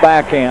checks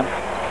back in.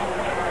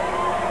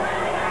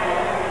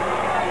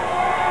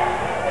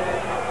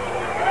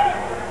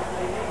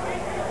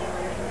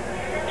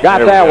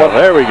 Got that one.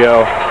 There we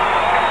go.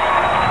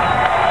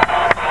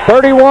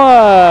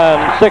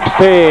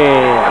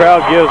 31-16.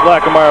 Crowd gives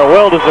Lackameyer a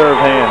well-deserved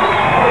hand.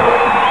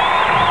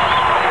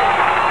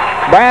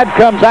 Brad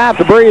comes out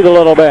to breathe a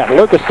little bit.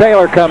 Lucas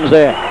Taylor comes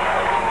in.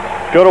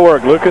 Go to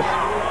work, Lucas.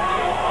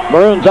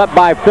 Maroons up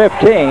by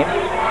 15.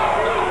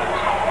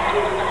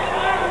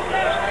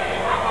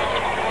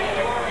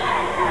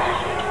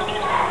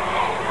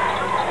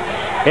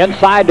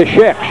 Inside to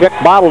Schick. Schick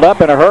bottled up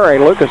in a hurry.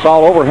 Lucas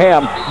all over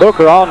him.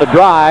 Booker on the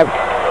drive.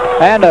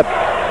 And a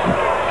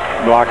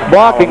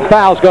blocking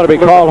foul is going to be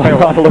called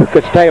on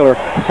Lucas Taylor.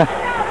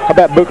 I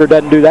bet Booker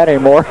doesn't do that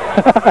anymore.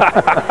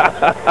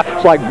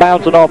 It's like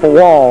bouncing off a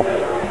wall.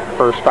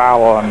 First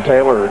foul on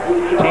Taylor,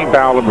 team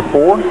foul number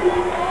 4.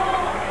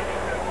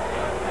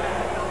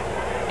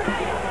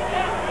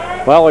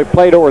 Well, we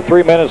played over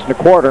 3 minutes and a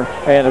quarter,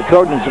 and the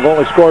Trojans have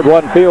only scored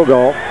 1 field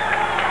goal.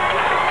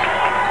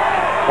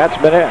 That's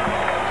been it.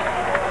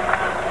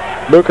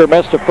 Booker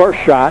missed the first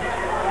shot.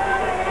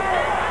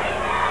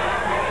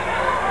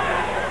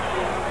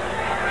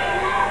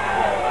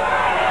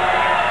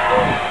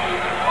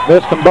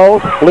 Missed them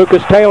both.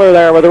 Lucas Taylor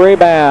there with a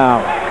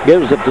rebound.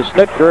 Gives it to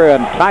Snitker,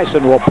 and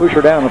Tyson will push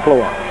her down the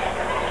floor.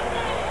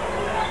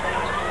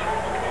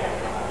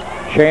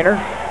 Shaner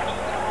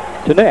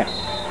to Nick.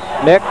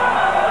 Nick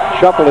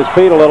shuffled his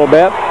feet a little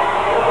bit.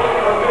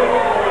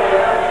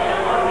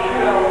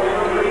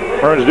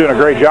 Maroon's doing a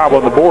great job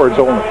on the boards,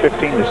 on the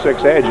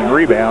 15-6 edge in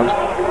rebounds,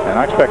 and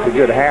I expect a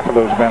good half of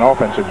those have been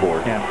offensive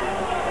boards.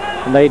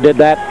 Yeah. And they did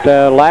that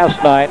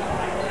last night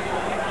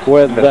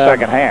with the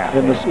second half.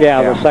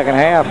 The second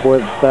half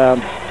with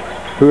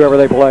whoever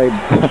they played.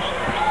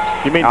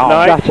 You mean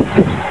tonight?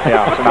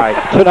 Yeah, tonight.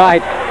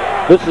 Tonight.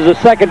 This is the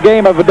second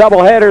game of a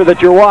doubleheader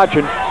that you're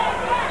watching.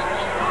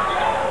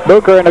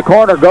 Booker in the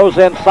corner goes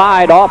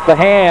inside off the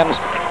hands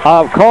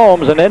of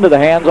Combs and into the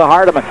hands of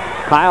Hardiman.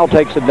 Kyle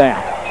takes it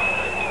down.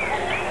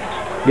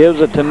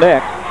 Gives it to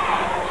Nick.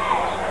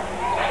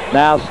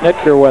 Now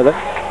Snitker with it.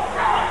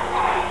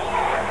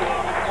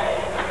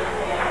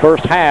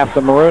 First half,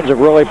 the Maroons have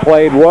really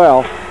played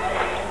well.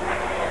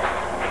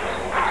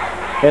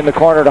 In the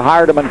corner to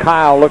Hardiman.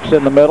 Kyle looks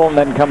in the middle and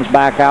then comes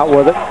back out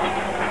with it.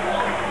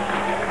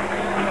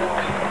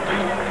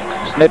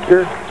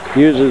 Snitker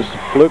uses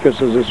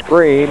Lucas as a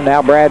screen.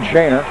 Now Brad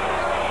Shaner.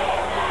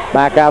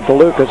 Back out to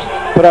Lucas.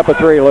 Put up a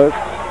 3, Luke.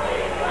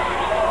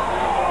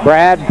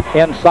 Brad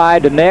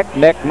inside to Nick.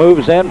 Nick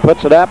moves in,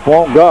 puts it up,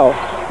 won't go.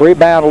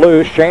 Rebound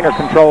loose. Shaner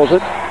controls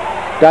it.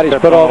 Got his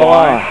foot on the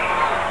line.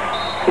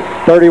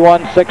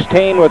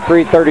 31-16 with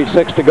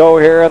 3:36 to go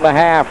here in the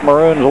half.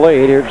 Maroons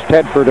lead. Here's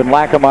Tedford and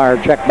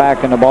Lackameyer check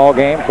back in the ball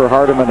game for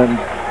Hardiman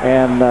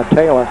and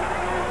Taylor.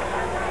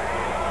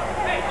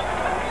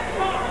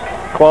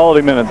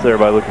 Quality minutes there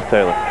by Lucas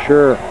Taylor.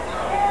 Sure.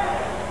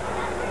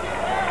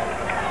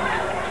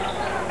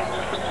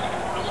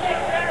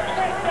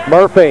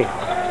 Murphy.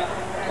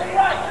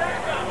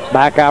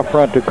 Back out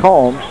front to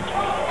Combs.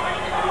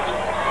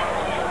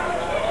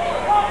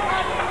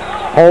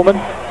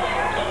 Holman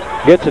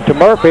gets it to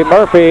Murphy.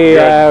 Murphy,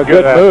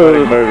 good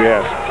move.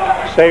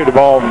 Yes. Saved the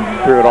ball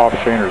and threw it off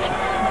Shaner's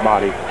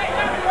body.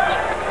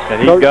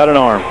 And he's got an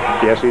arm.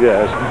 Yes, he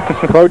does.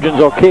 Trojans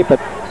will keep it.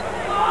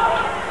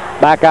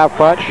 Back out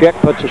front, Schick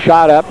puts a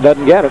shot up,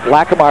 doesn't get it.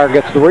 Lackameyer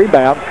gets the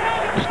rebound.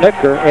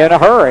 Snitker in a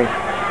hurry.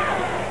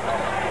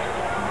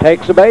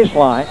 Takes the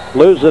baseline,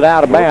 loses it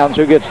out of bounds.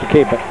 Who gets to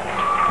keep it?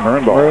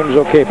 Maroon ball. Maroons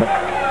will keep it.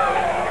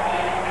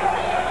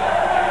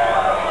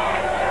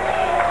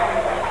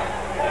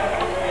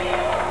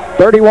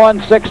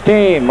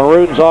 (31-16),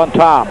 Maroons on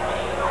top.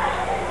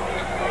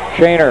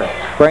 Shaner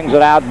brings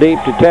it out deep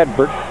to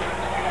Tedford.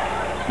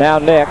 Now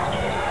Nick.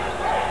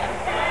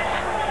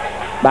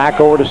 Back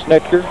over to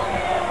Snitker.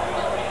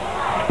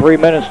 3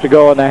 minutes to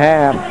go in the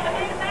half.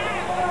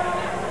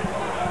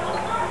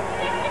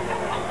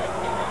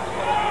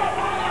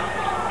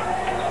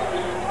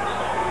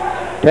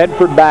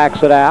 Tedford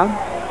backs it out.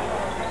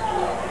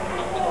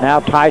 Now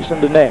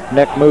Tyson to Nick.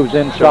 Nick moves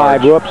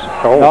inside. Whoops.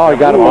 Oh, he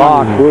got a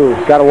block. Woo.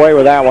 Got away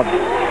with that one.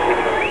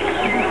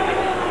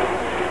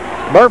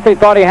 Murphy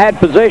thought he had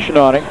position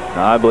on him.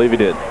 I believe he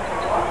did.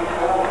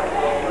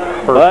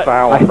 First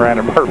foul on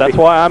Brandon Murphy. That's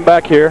why I'm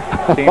back here.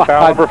 Team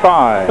foul number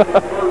 5.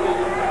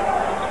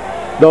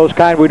 Those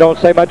kind we don't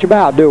say much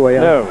about, do we?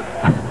 No.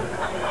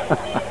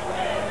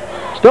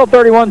 Still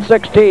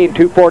 31-16,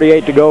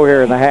 2:48 to go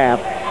here in the half.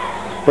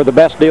 For the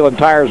best deal in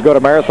tires, go to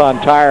Marathon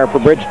Tire for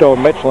Bridgestone,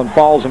 Michelin,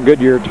 Falls, and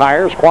Goodyear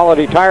tires.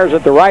 Quality tires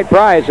at the right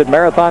price at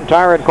Marathon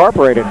Tire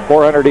Incorporated,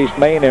 400 East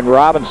Main in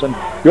Robinson,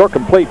 your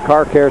complete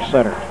car care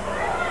center.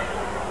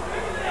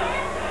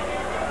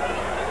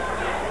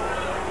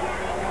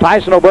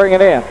 Tyson will bring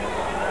it in.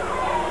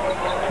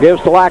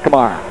 Gives to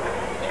Lackameyer.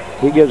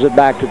 He gives it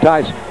back to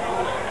Tyson.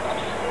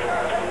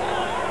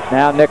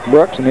 Now Nick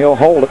Brooks, and he'll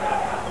hold it.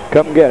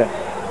 Come get it.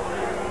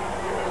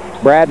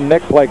 Brad and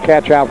Nick play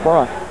catch out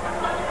front.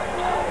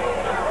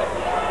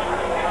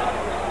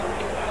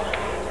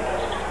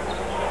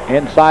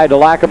 Inside to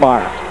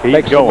Lackameyer.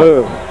 Makes the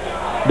move.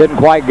 Didn't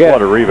quite get it.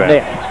 What a rebound.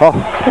 Nick. Oh,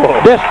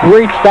 just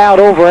reached out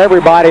over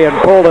everybody and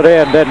pulled it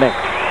in, didn't he?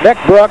 Nick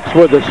Brooks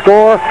with the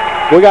score.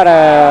 We got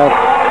a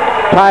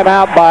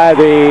timeout by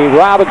the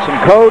Robinson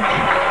coach.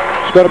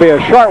 It's going to be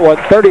a short one.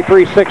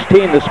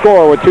 33-16 the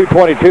score with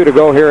 2:22 to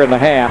go here in the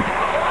half.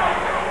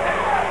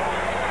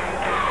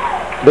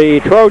 The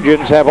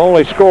Trojans have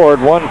only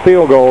scored 1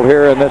 field goal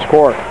here in this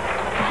quarter.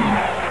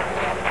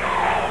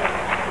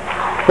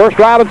 First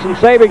Robinson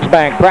Savings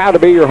Bank, proud to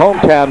be your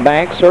hometown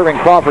bank, serving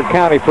Crawford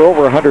County for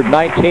over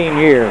 119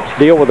 years.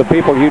 Deal with the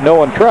people you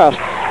know and trust.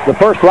 The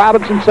First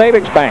Robinson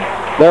Savings Bank.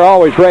 They're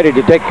always ready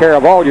to take care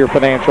of all your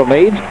financial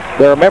needs.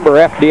 They're a member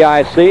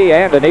FDIC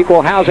and an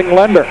equal housing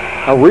lender.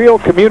 A real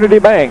community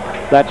bank.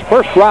 That's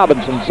First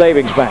Robinson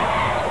Savings Bank.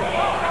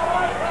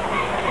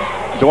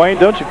 Dwayne,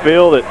 don't you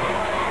feel that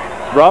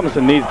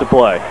Robinson needs to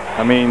play?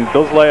 I mean,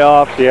 those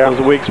layoffs,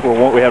 those weeks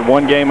where we had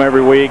one game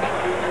every week,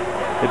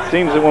 it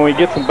seems that when we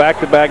get some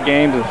back-to-back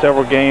games and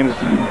several games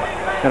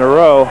in a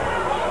row,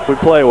 we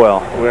play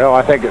well. Well,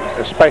 I think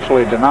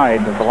especially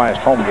tonight at the last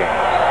home game.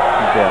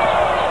 Yeah.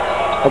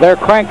 Well, they're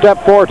cranked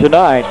up for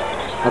tonight,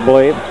 I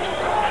believe.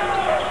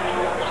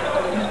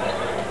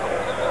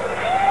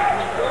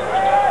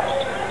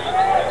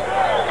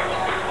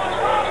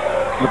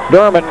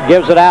 McDermott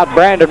gives it out.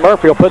 Brandon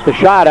Murphy will put the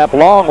shot up.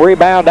 Long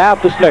rebound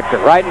out to Snicker.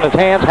 Right in his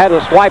hands. Had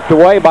it swiped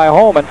away by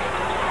Holman.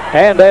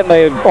 And then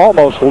they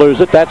almost lose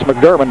it. That's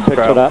McDermott picks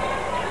it up.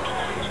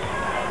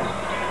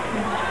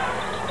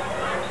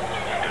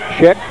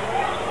 Schick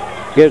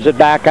gives it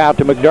back out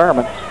to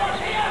McDermott.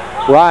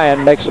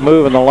 Ryan makes a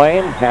move in the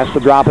lane. Has to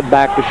drop it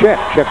back to Schick.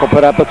 Schick will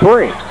put up a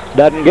three.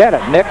 Doesn't get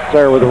it. Nick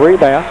there with a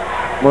rebound.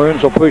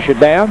 Maroons will push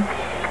it down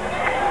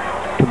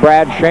to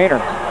Brad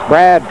Shaner.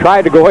 Brad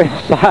tried to go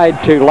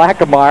inside to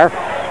Lackameyer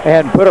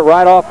and put it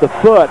right off the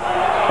foot.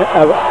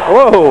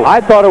 Whoa! I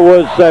thought it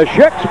was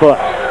Schick's foot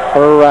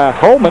or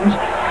Holman's.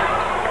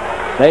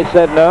 They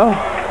said no.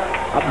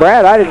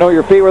 Brad, I didn't know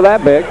your feet were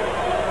that big.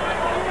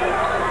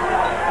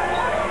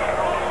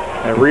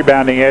 The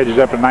rebounding edge is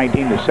up to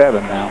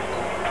 19-7 now.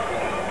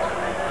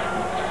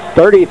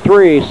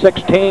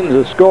 33-16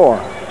 the score.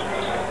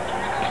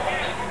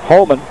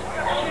 Holman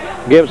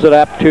gives it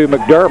up to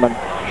McDermott.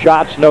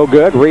 Shot's no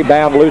good.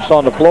 Rebound loose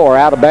on the floor.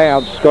 Out of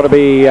bounds. It's going to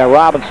be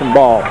Robinson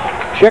ball.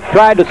 Schick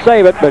tried to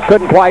save it, but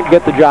couldn't quite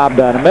get the job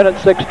done.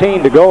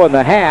 1:16 to go in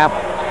the half.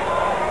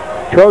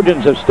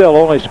 Trojans have still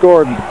only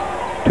scored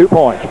 2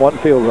 points, one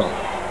field goal.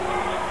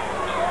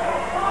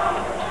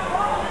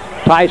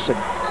 Tyson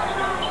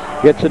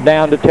gets it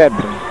down to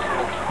Tedford.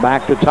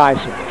 Back to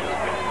Tyson.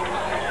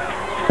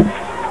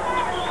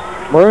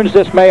 Maroons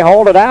just may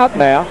hold it out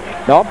now.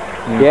 Nope.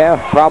 Yeah,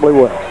 probably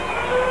will.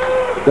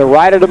 They're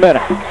right at a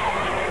minute.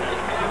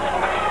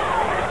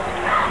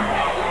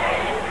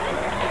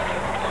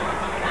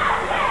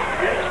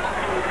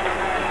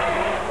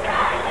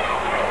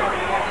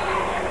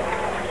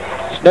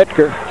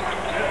 Snitker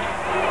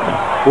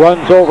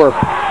runs over,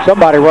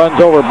 somebody runs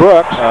over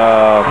Brooks.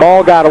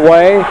 Ball got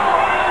away.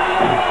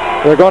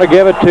 They're going to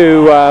give it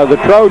to the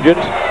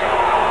Trojans.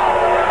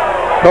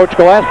 Coach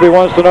Gillespie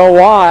wants to know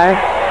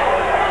why.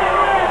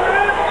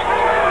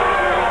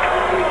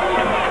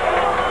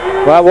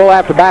 Well, we'll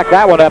have to back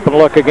that one up and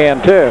look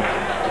again, too.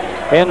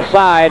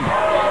 Inside,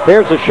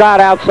 here's a shot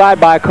outside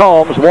by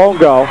Combs. Won't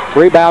go.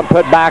 Rebound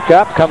put back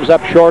up. Comes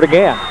up short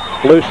again.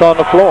 Loose on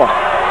the floor.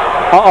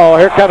 Uh-oh,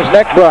 here comes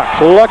Nick Brooks.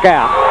 Look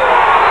out.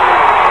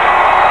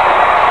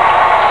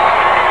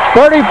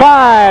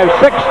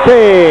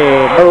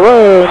 35-16,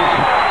 Maroons.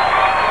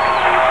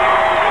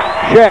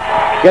 Schick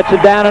gets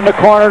it down in the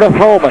corner to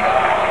Holman,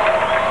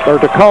 or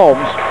to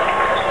Combs.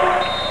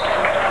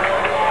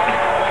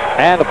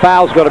 And the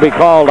foul's going to be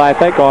called, I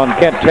think, on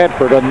Kent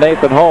Tedford and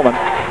Nathan Holman.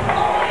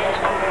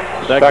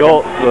 That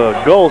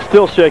goal's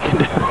still shaking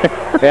down there.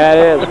 Yeah,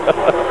 it is.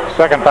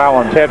 Second foul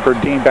on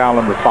Tedford, team foul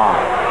number 5.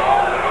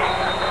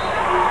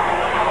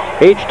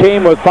 Each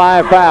team with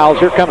 5 fouls.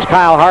 Here comes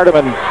Kyle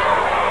Hardiman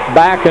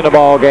back in the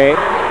ball game.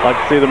 I'd like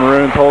to see the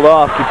Maroons hold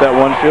off, keep that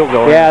one field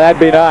goal. Yeah,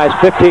 that'd be nice.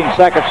 15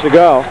 seconds to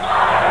go.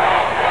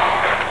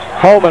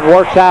 Holman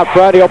works out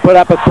front. He'll put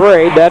up a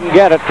three. Doesn't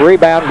get it.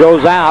 Rebound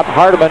goes out.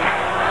 Hardiman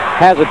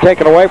has it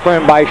taken away from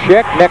him by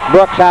Schick. Nick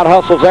Brooks out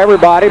hustles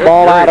everybody.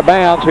 Ball out of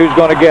bounds. Who's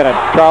going to get it?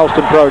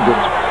 Charleston Trojans.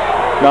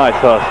 Nice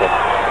hustle.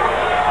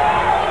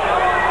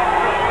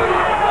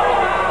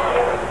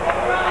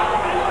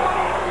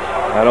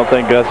 I don't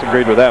think Gus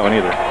agreed with that one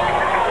either.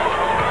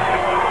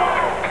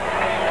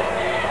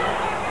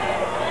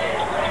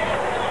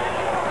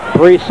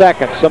 Three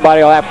seconds.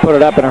 Somebody will have to put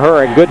it up in a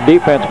hurry. Good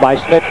defense by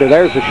Snitker.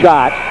 There's the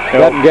shot.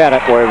 Doesn't get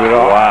it.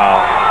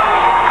 Wow.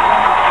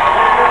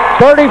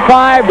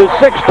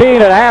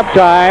 35-16 at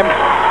halftime.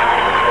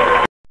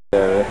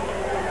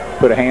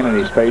 Put a hand in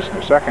his face in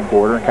the second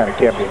quarter and kind of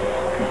kept him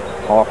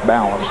off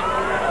balance.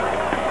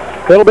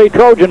 It'll be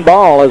Trojan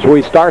ball as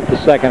we start the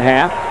second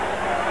half.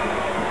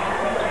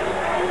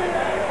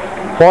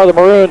 For the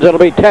Maroons, it'll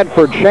be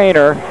Tedford,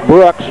 Shaner,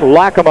 Brooks,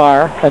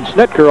 Lackameyer, and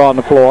Snitker on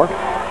the floor.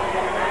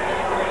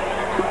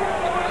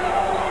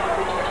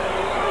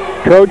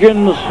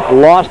 Trojans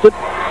lost it,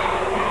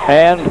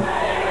 and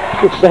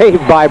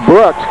saved by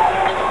Brooks.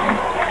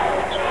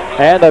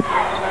 And the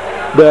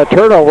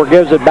turnover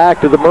gives it back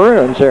to the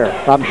Maroons here.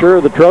 I'm sure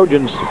the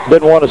Trojans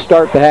didn't want to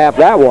start the half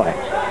that way.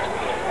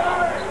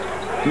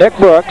 Nick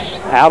Brooks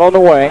out on the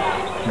wing,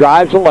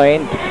 drives the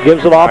lane,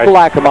 gives it off to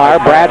Lackameyer.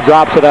 Brad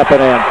drops it up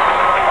and in.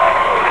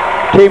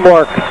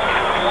 Teamwork.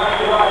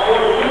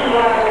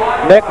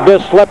 Nick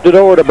just slipped it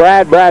over to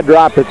Brad. Brad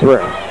dropped it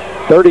through.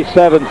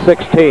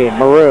 37-16,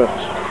 Maroons.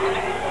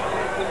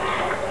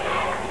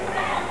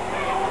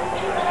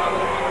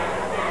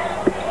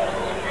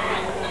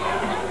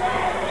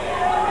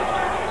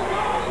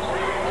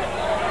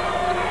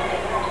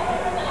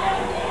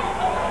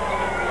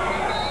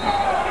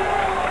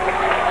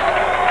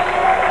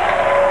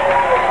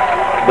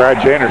 Brad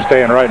Shaner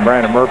staying right in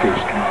Brandon Murphy's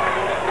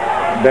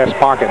best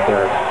pocket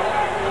there.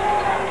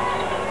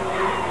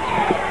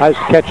 I was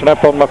catching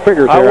up on my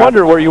figures I here.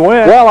 wonder where you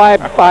went. Well, I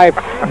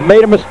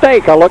made a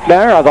mistake. I looked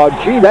down there. I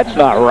thought, gee, that's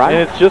not right.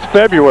 And it's just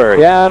February.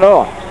 Yeah, I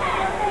know.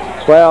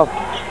 Well,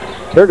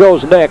 here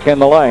goes Nick in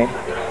the lane.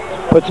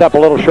 Puts up a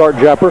little short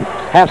jumper.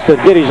 Has to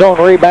get his own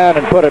rebound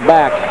and put it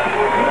back.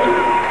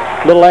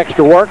 Little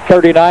extra work,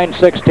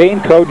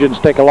 39-16. Trojans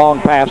take a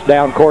long pass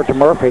down court to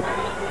Murphy.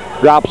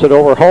 Drops it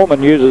over home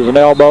and uses an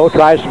elbow.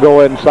 Tries to go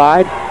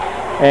inside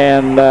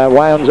and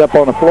winds up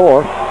on the floor.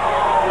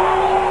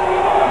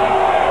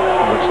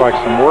 Looks like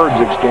some words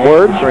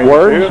exchanged.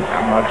 Words.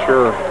 I'm not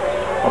sure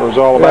what it was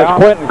all about.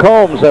 That's Quentin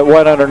Combs that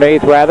went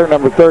underneath, rather,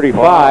 number 35.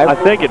 Well, I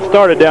think it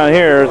started down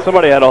here.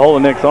 Somebody had a hold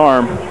of Nick's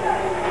arm.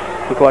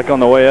 Looked like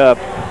on the way up.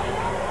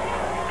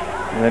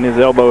 And then his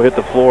elbow hit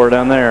the floor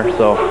down there,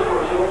 so.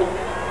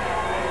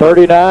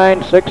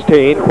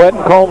 39-16.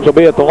 Quentin Combs will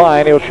be at the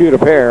line. He'll shoot a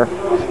pair.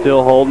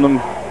 Still holding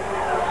them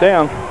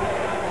down.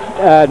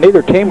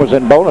 Neither team was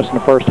in bonus in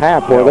the first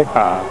half, were they?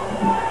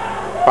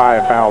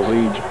 5 fouls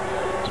each.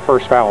 It's the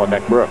first foul of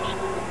Nick Brooks.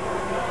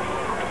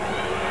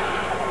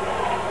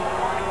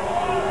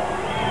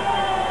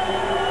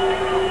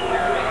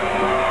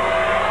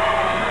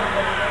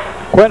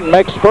 Quentin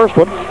makes the first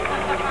one.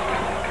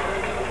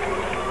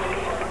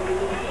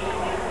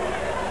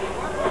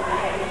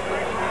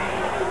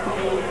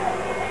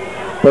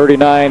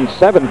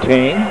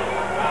 (39-17).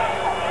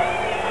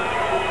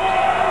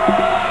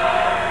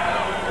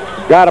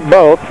 Got them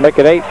both, make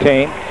it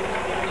 18.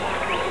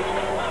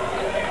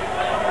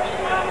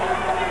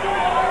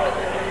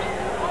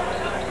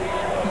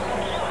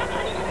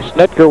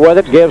 Snitker with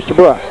it, gives to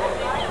Brooks.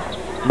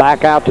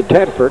 Back out to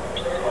Tedford.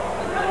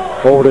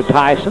 Over to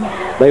Tyson.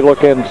 They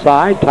look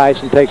inside.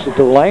 Tyson takes it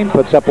to the lane,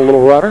 puts up a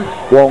little runner.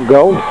 Won't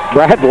go.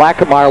 Brad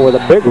Lackemeyer with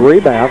a big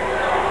rebound.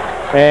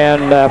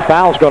 And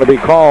foul's going to be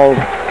called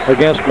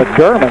against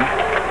McDermott.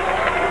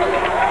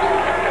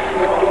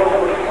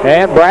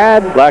 And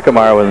Brad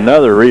Lackemeyer with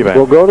another rebound.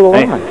 Will go to the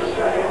line.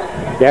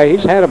 Yeah,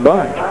 he's had a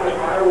bunch.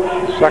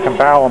 Second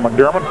foul on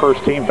McDermott,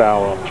 first team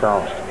foul on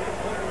Charleston.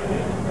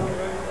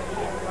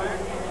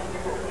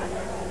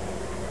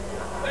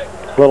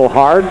 Little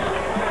hard.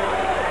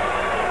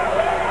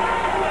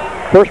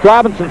 First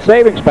Robinson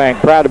Savings Bank,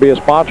 proud to be a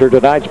sponsor of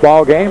tonight's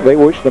ball game. They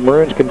wish the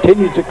Maroons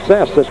continued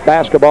success this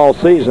basketball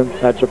season.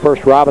 That's the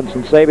First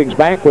Robinson Savings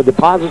Bank with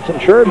deposits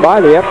insured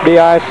by the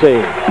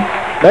FDIC.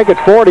 Make it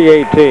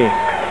 40-18.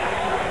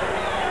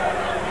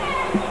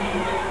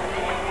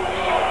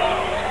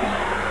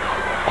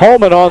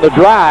 Holman on the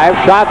drive,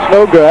 shot's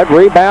no good.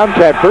 Rebound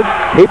Tedford.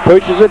 He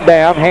pushes it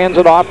down, hands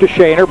it off to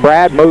Shaner.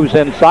 Brad moves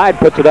inside,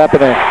 puts it up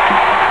and in.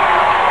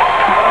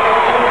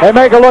 They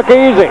make it look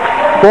easy.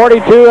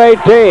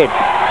 42-18.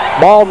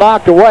 Ball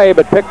knocked away,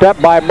 but picked up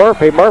by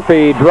Murphy.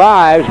 Murphy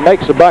drives,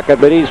 makes a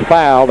bucket, but he's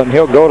fouled, and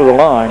he'll go to the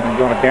line. He's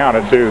going to count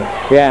it, too.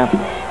 Yeah.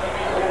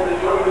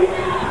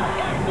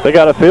 They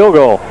got a field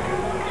goal.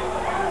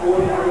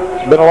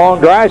 It's been a long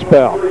dry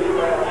spell.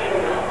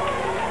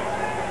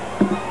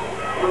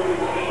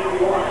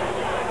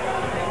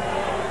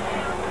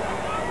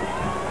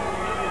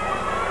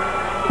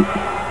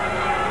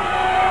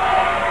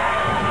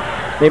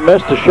 He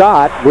missed a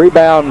shot.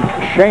 Rebound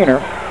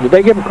Shaner. Did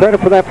they give him credit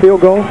for that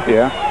field goal?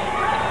 Yeah.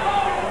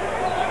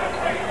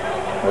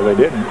 No, they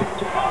didn't.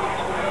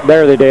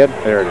 There they did.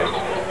 There it is.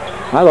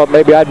 I thought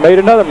maybe I'd made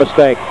another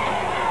mistake.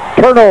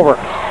 Turnover.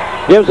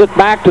 Gives it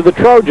back to the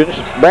Trojans.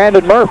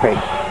 Brandon Murphy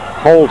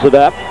holds it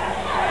up.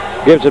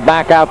 Gives it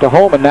back out to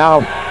Holman.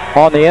 Now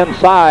on the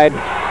inside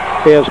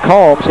is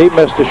Combs. He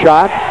missed a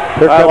shot.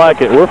 I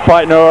like it. We're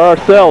fighting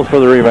ourselves for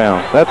the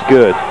rebound. That's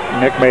good.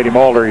 Nick made him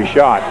alter his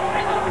shot.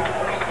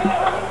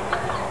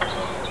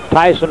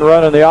 Tyson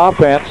running the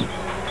offense.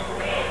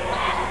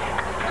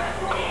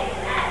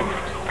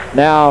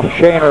 Now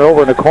Shaner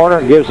over in the corner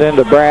and gives in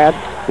to Brad.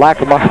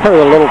 Lackemeyer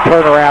with a little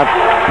turnaround.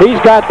 He's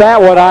got that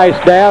one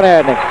iced down,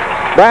 hasn't he?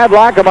 Brad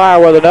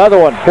Lackemeyer with another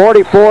one,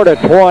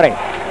 44-20.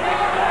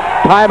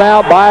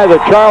 Timeout by the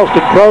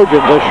Charleston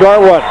Trojans, a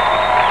short one.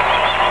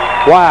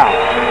 Wow.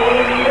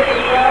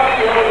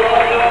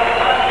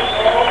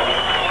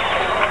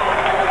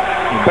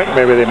 I think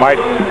maybe they might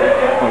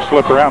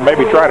slip around,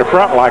 maybe try to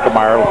front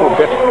Lackemeyer a little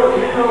bit.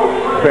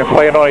 He's been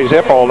playing on his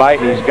hip all night,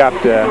 and he's got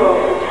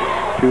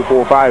 2,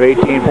 4, 5,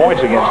 18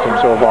 points against him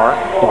so far.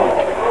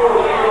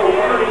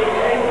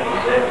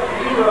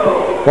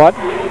 What?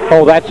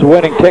 Oh, that's the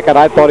winning ticket.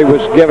 I thought he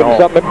was giving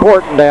something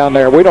important down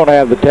there. We don't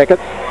have the ticket.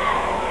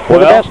 For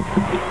the best.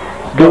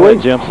 Do we?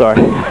 Jim,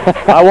 sorry.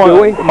 I won.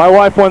 Do we? My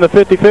wife won the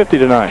 50-50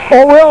 tonight.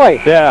 Oh,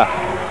 really? Yeah.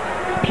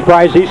 I'm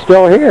surprised he's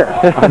still here.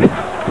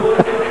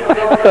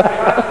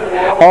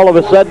 All of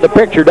a sudden, the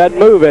picture doesn't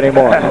move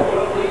anymore.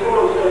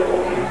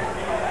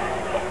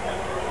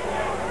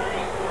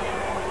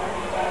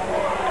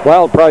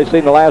 Well, probably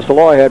seen the last of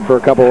Loyhead for a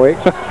couple of weeks.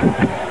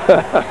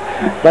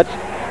 Let's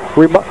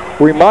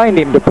remind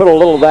him to put a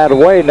little of that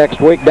away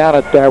next week down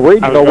at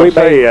regional. We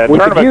could use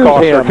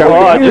him.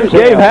 I just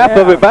gave half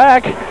of it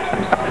back.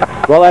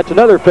 Well, that's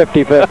another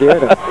 50-50,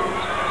 isn't it?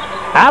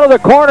 Out of the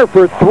corner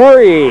for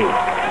three.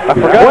 I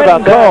forgot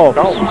about that.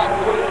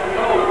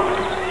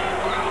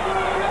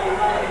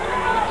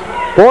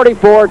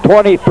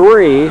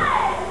 44-23.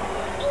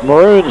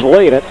 Maroons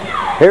lead it.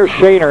 Here's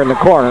Shaner in the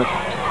corner.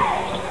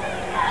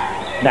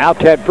 Now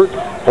Tedford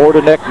over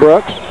to Nick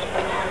Brooks.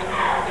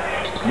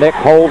 Nick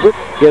holds it,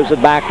 gives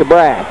it back to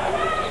Brad.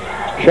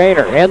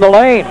 Shaner in the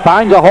lane,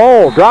 finds a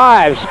hole,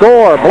 drives,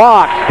 score,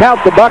 blocks,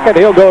 count the bucket,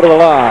 he'll go to the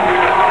line.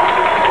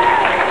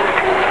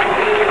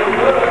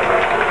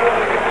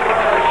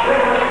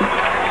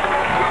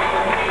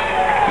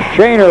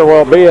 Shaner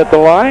will be at the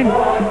line.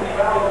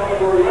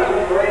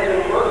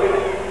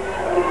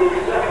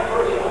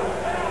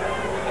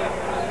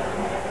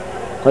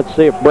 Let's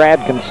see if Brad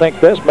can sink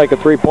this, make a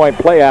three-point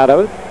play out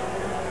of it.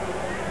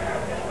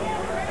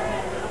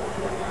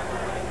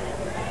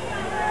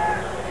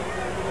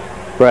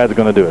 Brad's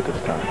going to do it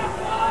this time.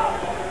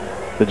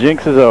 The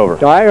jinx is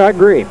over. I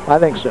agree. I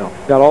think so.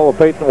 Got all the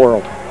faith in the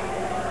world.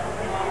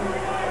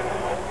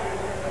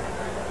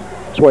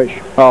 Swish.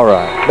 All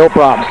right. No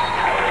problem.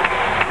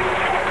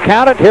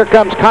 Count it. Here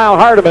comes Kyle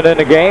Hardiman in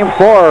the game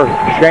for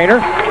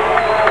Shaner.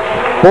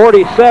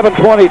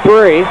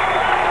 47-23.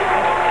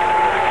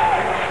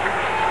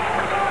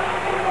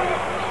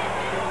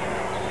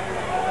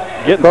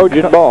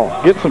 Trojan ball.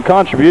 Get some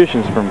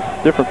contributions from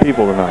different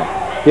people tonight.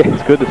 Yeah.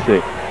 It's good to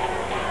see.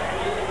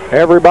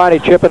 Everybody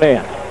chipping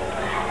in.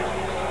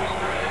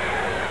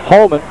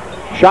 Holman,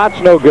 shot's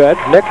no good.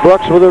 Nick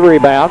Brooks with a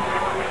rebound.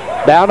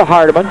 Down to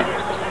Hardiman.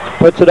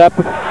 Puts it up,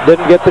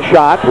 didn't get the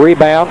shot.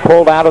 Rebound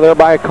pulled out of there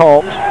by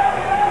Combs.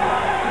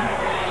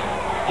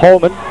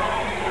 Holman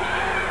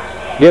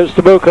gives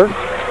to Booker.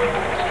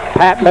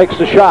 Pat makes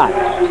the shot.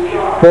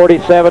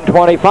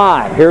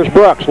 47-25. Here's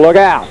Brooks, look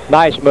out.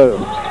 Nice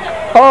move.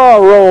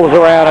 Oh, rolls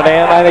around and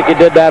in. I think he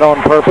did that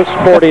on purpose.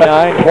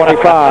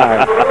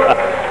 49-25.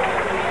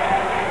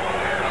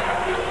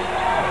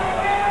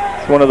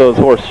 It's one of those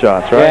horse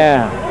shots, right?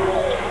 Yeah.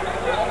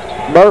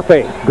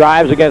 Murphy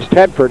drives against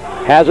Tedford.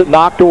 Has it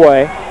knocked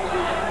away.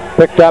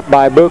 Picked up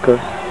by Booker.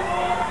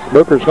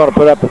 Booker's going to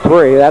put up a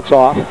three. That's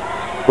off.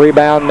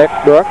 Rebound Nick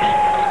Brooks.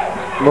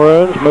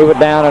 Maroons move it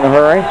down in a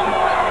hurry.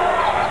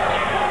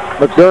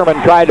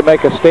 McDermott tried to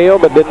make a steal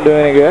but didn't do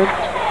any good.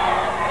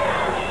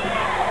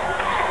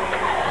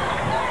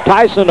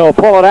 Tyson will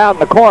pull it out in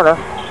the corner.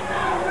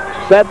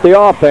 Set the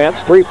offense.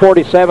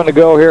 3:47 to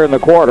go here in the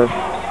quarter.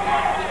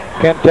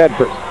 Kent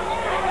Tedford.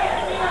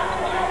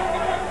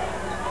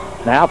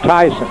 Now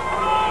Tyson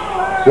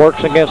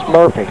works against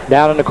Murphy.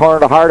 Down in the corner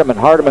to Hardiman.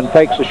 Hardiman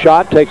fakes a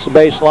shot, takes the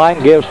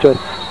baseline, gives to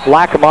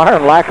Lackameyer,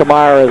 and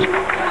Lackameyer is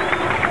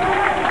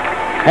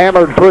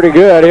hammered pretty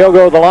good. He'll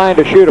go to the line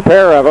to shoot a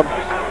pair of them.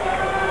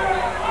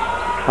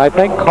 I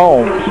think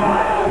Combs.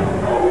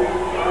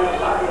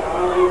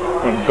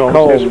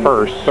 Combs his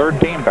first, third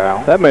team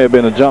foul. That may have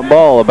been a jump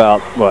ball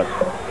about, what,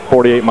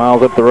 48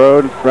 miles up the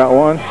road, Route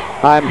 1?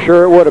 I'm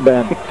sure it would have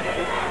been.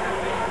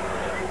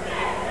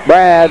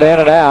 Brad in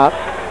and out.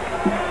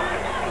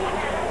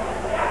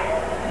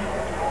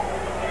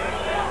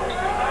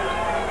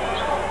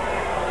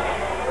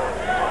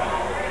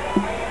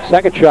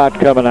 Second shot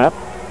coming up.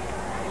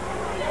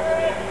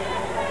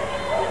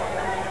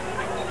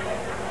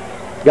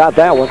 Got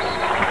that one.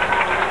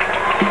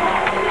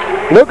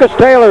 Lucas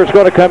Taylor is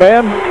going to come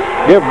in,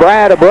 give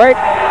Brad a break.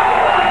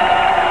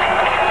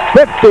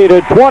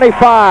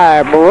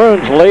 50-25.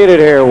 Maroons lead it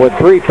here with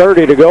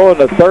 3:30 to go in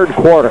the third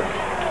quarter.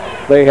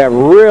 They have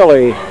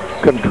really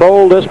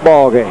controlled this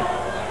ball game.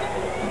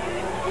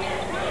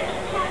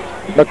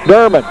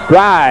 McDermott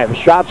drives,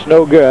 shot's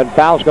no good.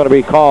 Foul's going to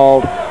be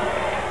called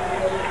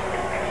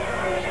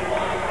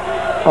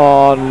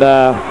on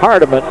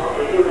Hardiman,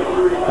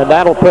 and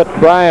that'll put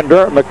Brian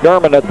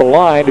McDermott at the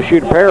line to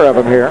shoot a pair of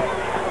them here.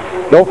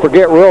 Don't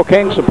forget Rural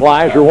King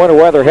Supplies, your winter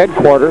weather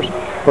headquarters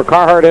for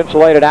Carhartt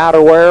insulated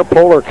outerwear,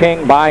 Polar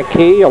King by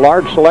Key, a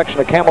large selection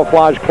of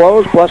camouflage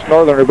clothes, plus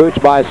Northerner boots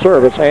by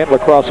Service and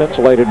lacrosse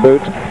insulated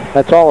boots.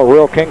 That's all a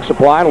Rural King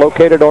Supply,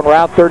 located on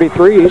Route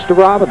 33 east of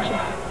Robinson.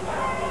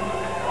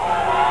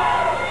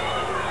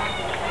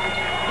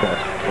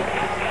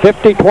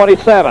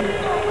 50-27.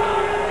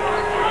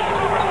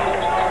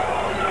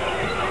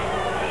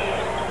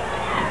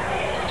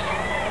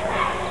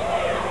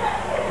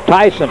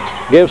 Tyson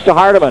gives to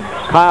Hardiman.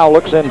 Kyle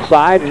looks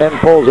inside and then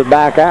pulls it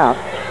back out.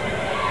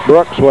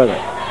 Brooks with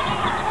it.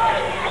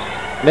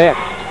 Nick.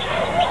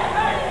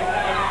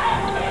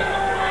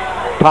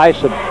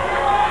 Tyson.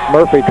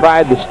 Murphy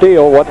tried the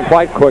steal, wasn't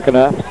quite quick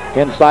enough.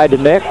 Inside to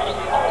Nick.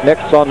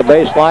 Nick's on the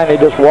baseline. He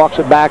just walks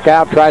it back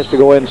out, tries to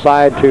go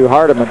inside to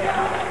Hardiman.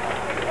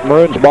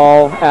 Maroons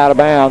ball out of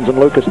bounds, and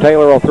Lucas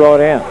Taylor will throw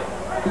it in.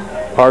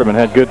 Hardiman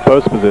had good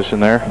post position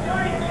there.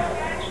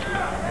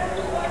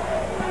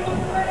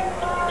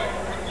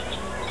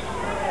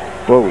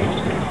 Whoa.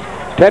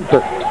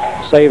 Tedford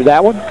saved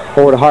that one.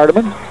 Over to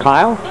Hardiman.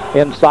 Kyle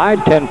inside,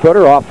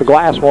 10-footer off the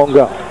glass, won't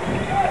go.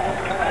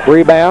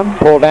 Rebound,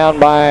 pulled down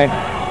by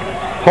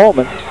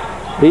Holman.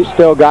 He's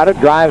still got it,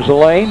 drives the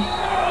lane,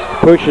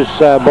 pushes,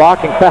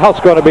 blocking foul's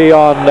going to be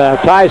on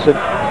Tyson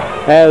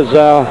as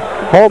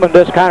Holman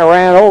just kind of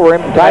ran over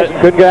him. Tyson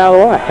couldn't get out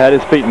of the way. Had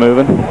his feet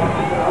moving.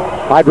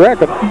 I'd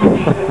reckon.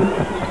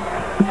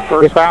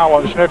 First foul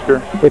on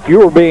Schnitker. If you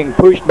were being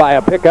pushed by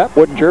a pickup,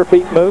 wouldn't your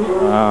feet move?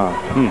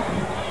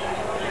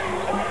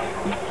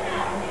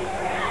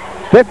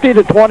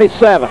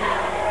 50-27.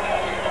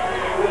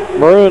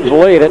 Maroons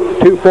lead it.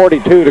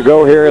 2:42 to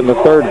go here in the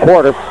third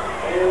quarter.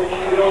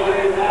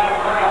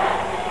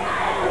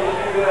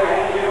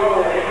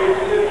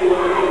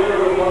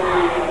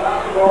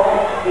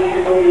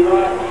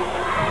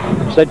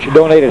 Said she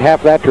donated half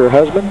of that to her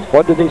husband.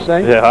 What did he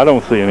say? Yeah, I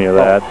don't see any of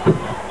that.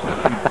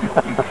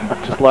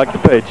 Just like the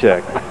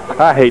paycheck.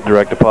 I hate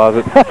direct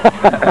deposit.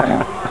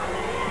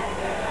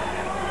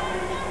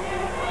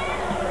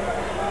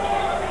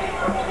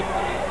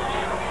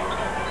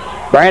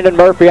 Brandon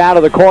Murphy out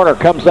of the corner,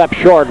 comes up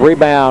short.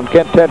 Rebound,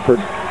 Kent Tedford.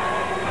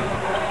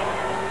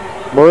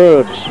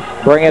 Maroons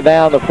bring it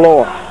down the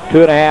floor.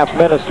 2.5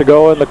 minutes to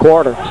go in the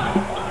quarter.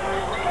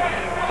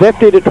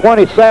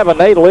 50-27.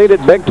 They lead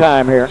it big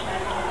time here.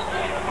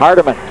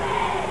 Hardiman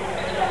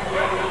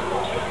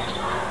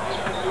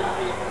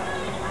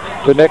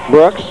to Nick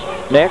Brooks.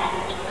 Nick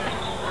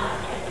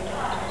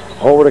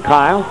over to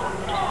Kyle.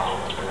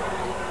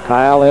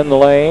 Kyle in the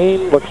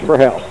lane, looks for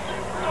help.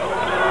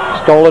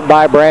 Stolen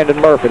by Brandon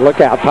Murphy.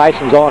 Look out,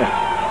 Tyson's on him.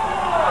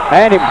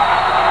 And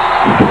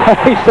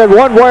he said,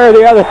 one way or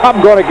the other,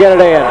 I'm going to get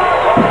it in.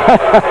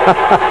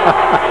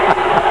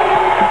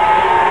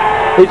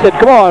 He said,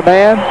 come on,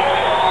 man.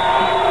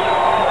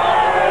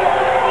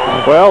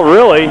 Well,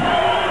 really,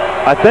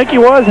 I think he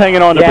was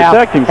hanging on to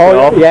protect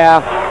himself. Oh,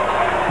 yeah.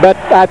 But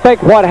I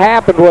think what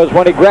happened was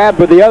when he grabbed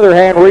with the other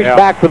hand, reached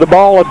back for the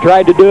ball and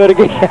tried to do it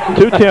again.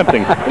 Too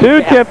tempting.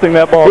 Too tempting,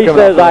 that ball. He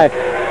says,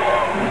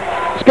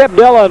 Skip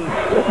Dillon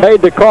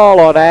made the call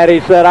on that. He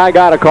said, I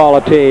got to call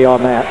a T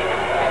on that.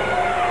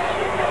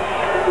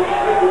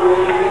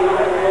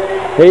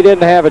 He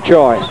didn't have a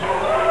choice.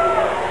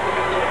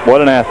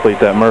 What an athlete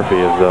that Murphy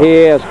is, though. He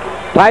is.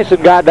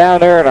 Tyson got down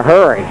there in a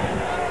hurry.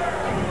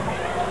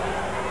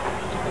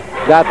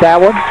 Got that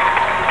one?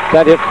 Is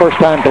that his first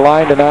time to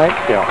line tonight?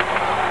 Yeah.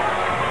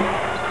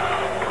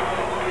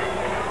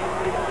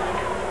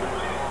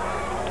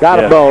 Got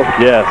them both.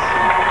 Yes.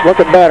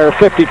 Looking better,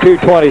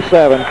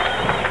 52-27.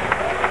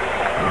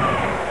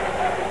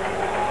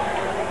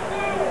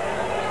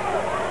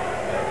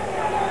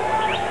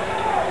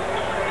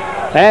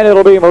 And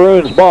it'll be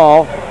Maroons'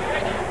 ball.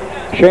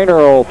 Shaner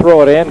will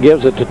throw it in,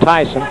 gives it to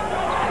Tyson.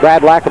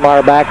 Brad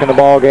Lackameyer back in the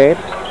ball game.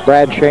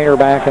 Brad Shaner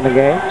back in the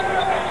game.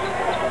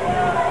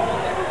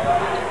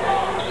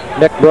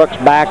 Nick Brooks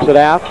backs it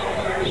out.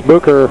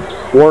 Spooker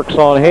works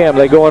on him.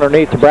 They go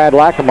underneath to Brad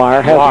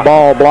Lackameyer. Has the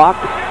ball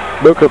blocked.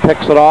 Booker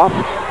picks it off.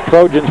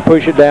 Trojans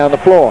push it down the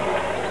floor.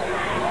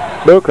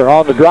 Booker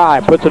on the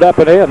drive. Puts it up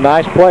and in.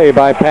 Nice play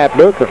by Pat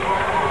Booker.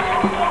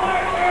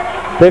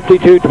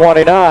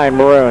 52-29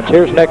 Maroons.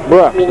 Here's Nick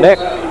Brooks. Nick.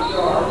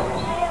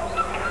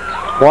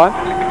 What?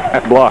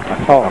 That block.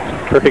 Oh.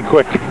 Pretty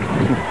quick.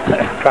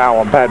 Foul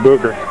on Pat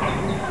Booker.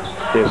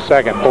 His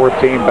second, fourth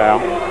team foul.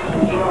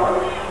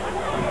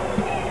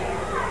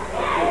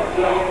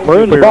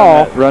 Maroons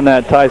ball. Run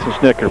that Tyson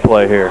Schnitker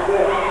play here.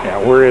 Yeah,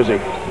 where is he?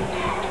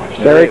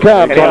 There he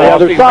comes on the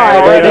other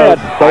side. They did.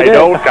 I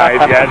don't, guys.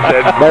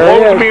 That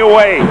blows me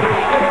away.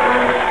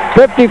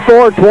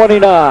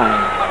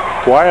 54-29.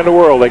 Why in the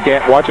world they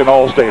can't watch an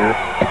All-Stater?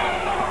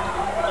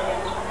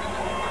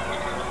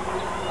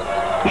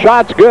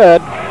 Shot's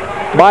good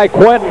by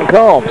Quentin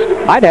Combs.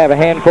 I'd have a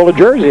handful of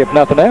jersey if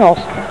nothing else.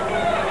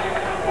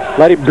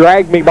 Let him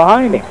drag me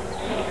behind him.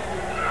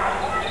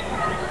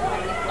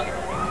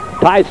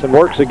 Tyson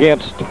works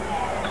against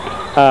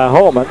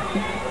Holman.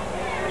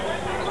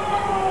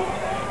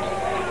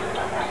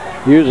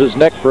 Uses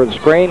Nick for the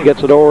screen,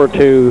 gets it over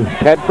to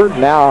Tedford.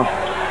 Now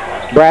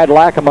Brad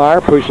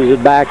Lackameyer pushes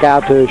it back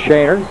out to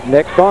Shaner.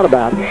 Nick thought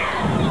about it.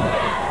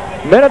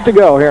 Minute to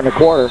go here in the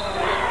quarter.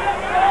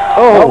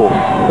 Oh,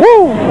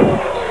 woo!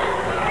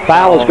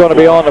 Foul is going to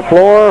be on the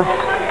floor,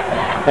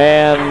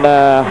 and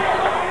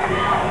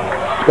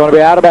it's going to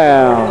be out of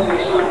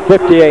bounds.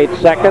 58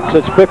 seconds.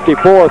 It's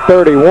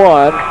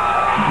 54-31.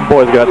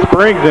 Boy's got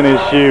springs in his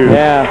shoes.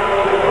 Yeah.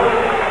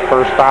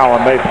 First foul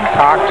on Nathan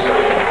Cox.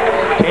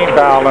 Team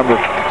foul number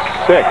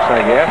 6,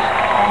 I guess.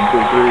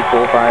 1, 2, 3,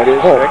 4, 5, it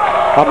is 6.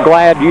 I'm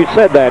glad you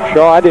said that,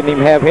 Shaw. I didn't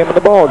even have him in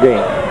the ball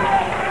game.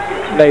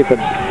 Nathan.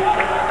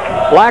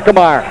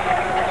 Lackameyer.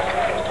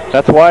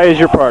 That's why he's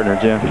your partner,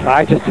 Jim.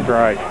 I just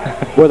right.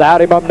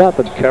 Without him, I'm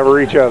nothing. Cover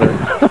each other.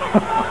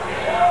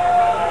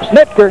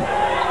 Schnitker.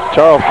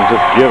 Charleston's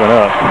just giving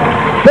up.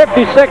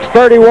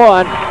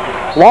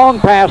 56-31. Long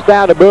pass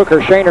down to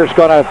Booker. Shaner's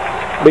going to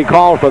be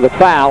called for the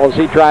foul as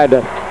he tried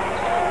to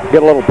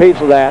get a little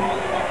piece of that.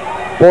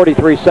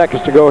 43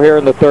 seconds to go here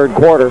in the third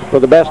quarter. For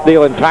the best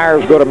deal in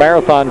tires, go to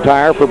Marathon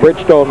Tire. For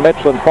Bridgestone,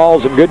 Michelin,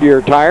 Falls, and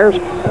Goodyear tires.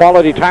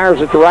 Quality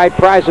tires at the right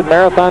price at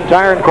Marathon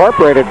Tire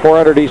Incorporated,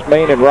 400 East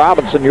Main in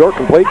Robinson, your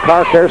complete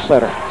car care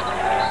center.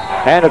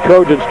 And the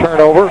Trojans turn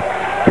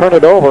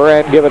it over,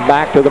 and give it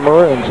back to the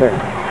Maroons here.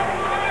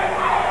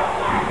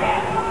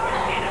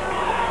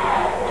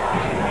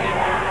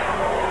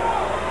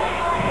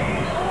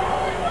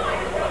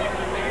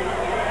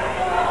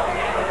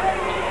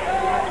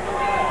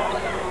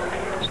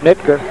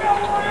 Snitker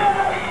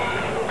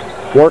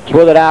works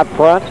with it out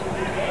front.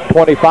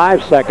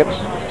 25 seconds.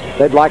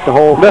 They'd like to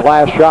hold the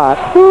last shot.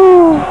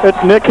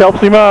 Nick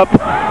helps him up.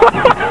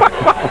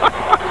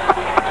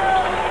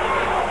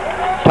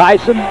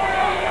 Tyson.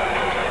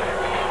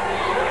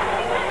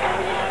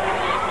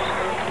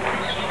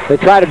 They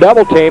try to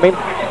double team him.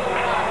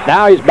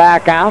 Now he's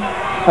back out.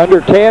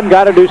 Under 10,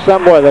 got to do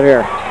something with it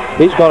here.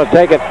 He's going to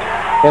take it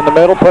in the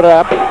middle, put it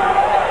up.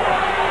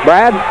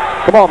 Brad,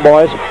 come on,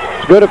 boys.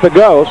 It's good if it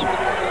goes.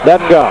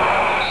 Doesn't go.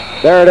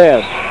 There it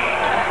is.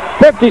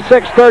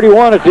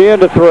 56-31 at the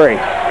end of 3.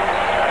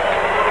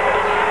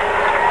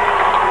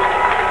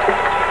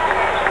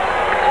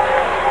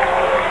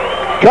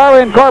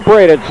 Charlie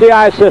Incorporated,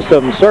 CI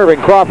Systems,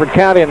 serving Crawford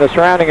County and the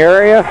surrounding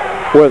area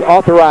with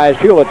authorized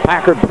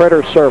Hewlett-Packard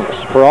printer service.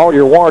 For all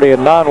your warranty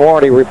and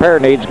non-warranty repair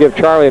needs, give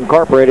Charlie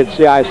Incorporated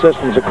CI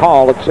Systems a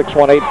call at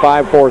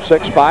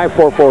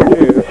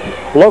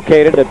 618-546-5442,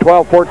 located at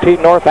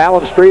 1214 North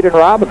Allen Street in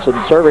Robinson,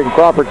 serving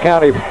Crawford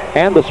County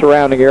and the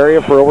surrounding area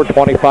for over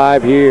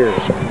 25 years.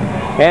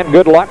 And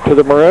good luck to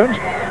the Maroons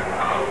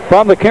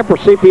from the Kemper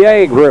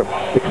CPA Group.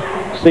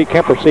 See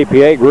Kemper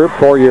CPA Group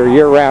for your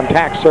year-round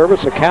tax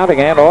service, accounting,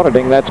 and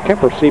auditing. That's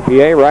Kemper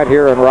CPA right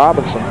here in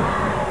Robinson.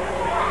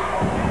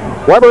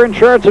 Weber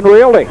Insurance and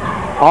Realty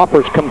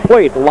offers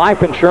complete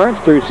life insurance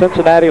through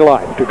Cincinnati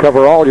Life to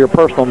cover all your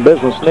personal and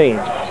business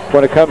needs.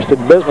 When it comes to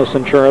business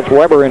insurance,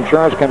 Weber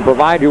Insurance can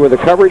provide you with the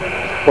coverage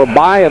for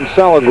buy and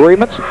sell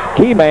agreements,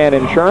 Keyman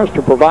Insurance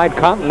to provide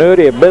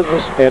continuity of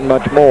business, and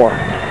much more.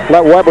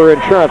 Let Weber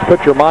Insurance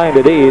put your mind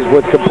at ease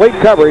with complete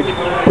coverage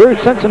through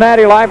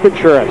Cincinnati Life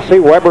Insurance. See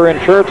Weber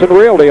Insurance and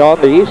Realty on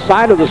the east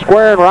side of the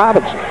square in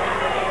Robinson.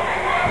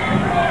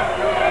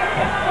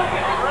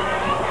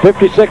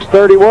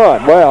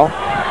 56-31. Well,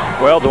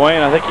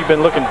 Dwayne, I think you've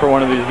been looking for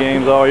one of these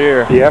games all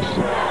year. Yes.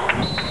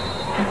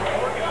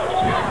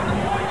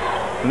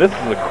 And this is,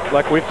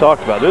 like we've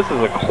talked about, this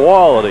is a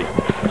quality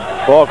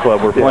ball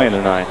club we're playing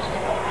tonight.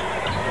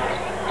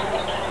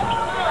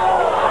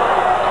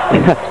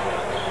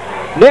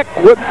 Nick,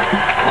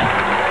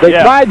 they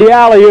tried the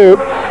alley-oop.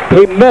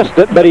 He missed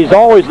it, but he's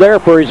always there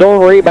for his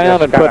own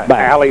rebound and put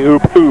back.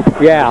 Alley-oop.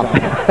 Yeah.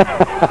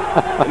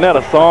 Isn't that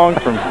a song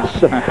from...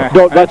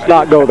 Let's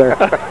not go there.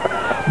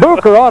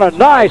 Booker on a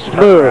nice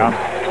move.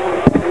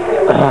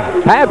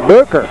 Pat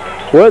Booker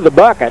with the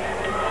bucket.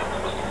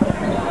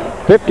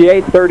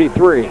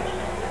 58-33.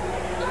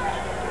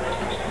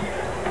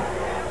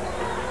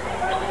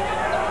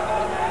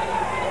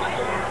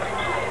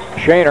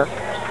 Shaner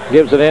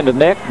gives it into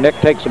Nick. Nick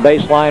takes the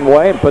baseline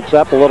way and puts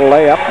up a little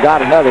layup.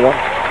 Got another one.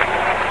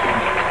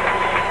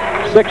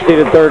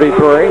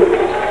 60-33.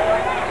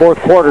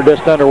 Fourth quarter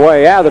just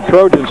underway. Yeah, the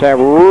Trojans have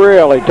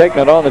really taken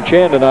it on the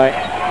chin tonight.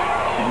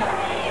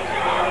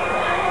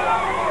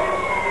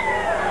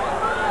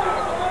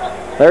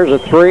 There's a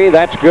three.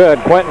 That's good.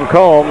 Quentin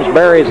Combs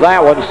buries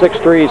that one.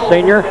 6'3"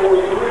 senior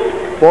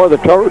for the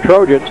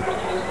Trojans.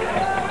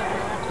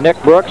 Nick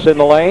Brooks in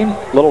the lane.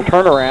 Little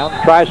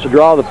turnaround. Tries to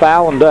draw the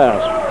foul and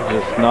does.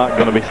 It's not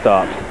going to be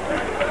stopped.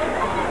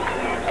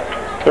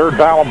 Third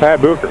foul on Pat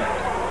Booker.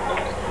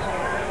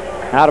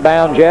 Out of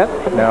bounds yet?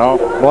 No.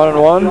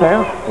 1-1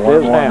 now?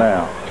 1-1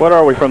 now. What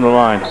are we from the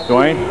line,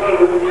 Dwayne?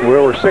 We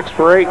were 6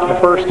 for 8 in the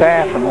first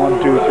half, and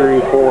 1, 2,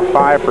 3, 4,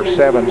 5 for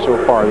 7 so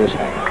far this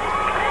half.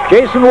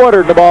 Jason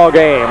Woodard in the ball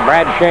game.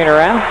 Brad Shaner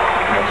out.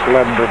 That's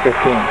 11 for 15.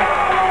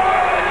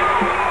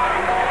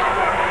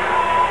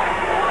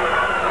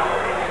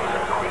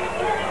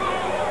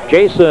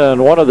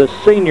 Jason, one of the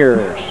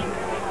seniors.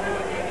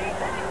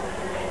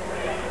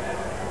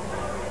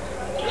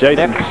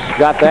 Jason Nick's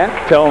got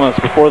that. Telling us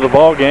before the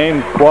ball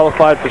game,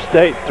 qualified for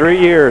state 3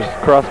 years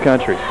cross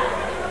country.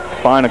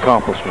 Fine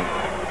accomplishment.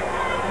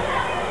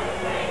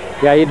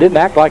 Yeah, he didn't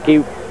act like he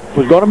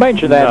was going to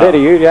mention that, did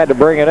he? You had to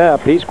bring it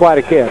up. He's quite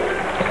a kid.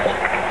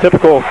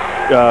 Typical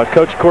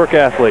Coach Cork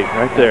athlete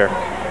right there.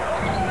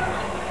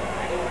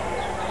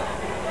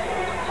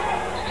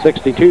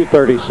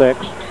 62-36.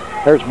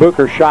 There's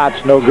Booker's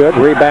shots, no good.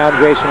 Rebound,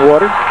 Jason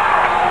Woodard.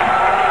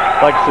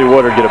 I'd like to see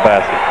Woodard get a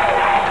basket.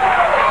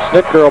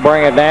 Snitker will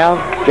bring it down.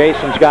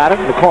 Jason's got it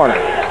in the corner.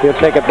 He'll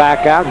take it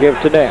back out, give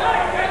it to Nick.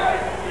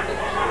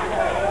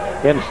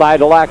 Inside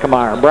to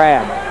Lackameyer.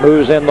 Brad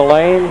moves in the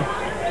lane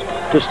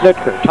to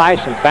Snitker.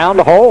 Tyson found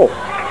a hole.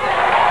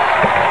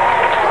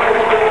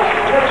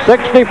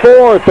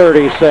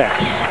 64-36.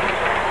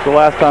 It's the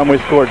last time we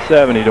scored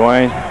 70,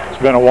 Dwayne.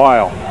 It's been a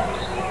while.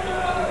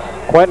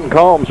 Quentin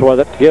Combs with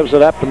it, gives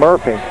it up to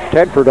Murphy.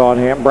 Tedford on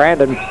him.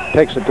 Brandon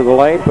takes it to the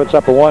lane, puts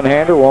up a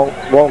one-hander,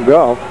 won't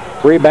go.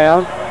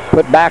 Rebound,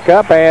 put back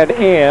up and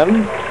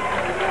in.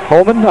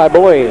 Holman, I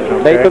believe.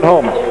 Okay. Nathan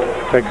Holman.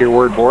 Take your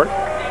word for it.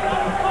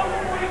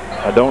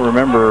 I don't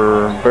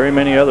remember very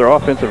many other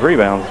offensive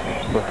rebounds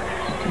for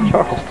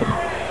Charleston.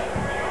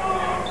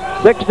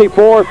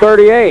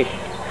 64-38.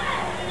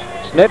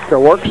 Snitker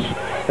works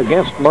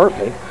against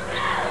Murphy.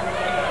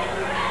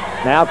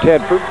 Now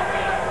Tedford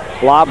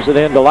lobs it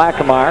into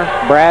Lackameyer.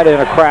 Brad in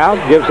a crowd,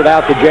 gives it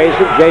out to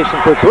Jason.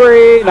 Jason for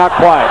three, not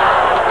quite.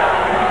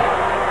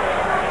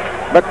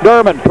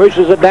 McDermott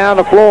pushes it down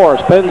the floor,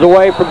 spins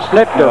away from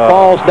Snitker,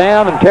 falls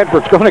down, and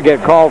Tedford's going to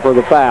get called for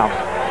the foul.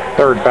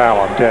 Third foul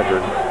on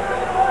Tedford.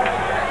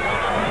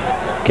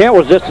 Kent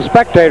was just a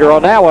spectator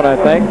on that one, I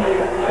think.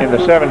 In the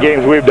 7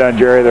 games we've done,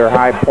 Jerry, their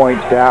high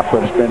point gap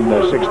has been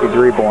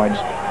 63 points.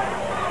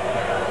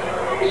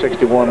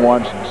 61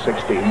 once and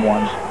 60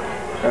 once.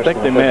 I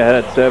think they may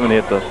have had 70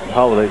 at the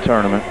holiday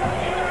tournament.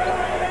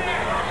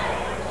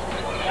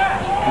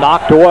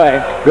 Knocked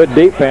away. Good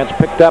defense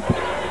picked up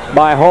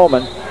by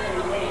Holman.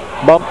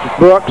 Bumped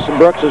Brooks, and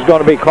Brooks is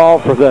going to be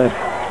called for the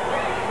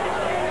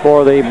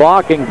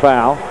blocking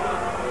foul.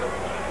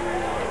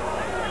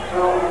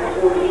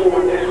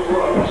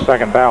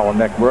 Second foul on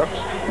Nick Brooks.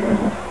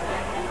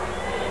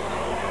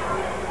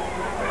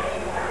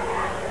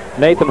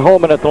 Nathan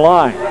Holman at the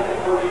line.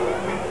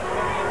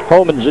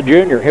 Holman's a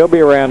junior. He'll be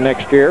around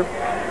next year.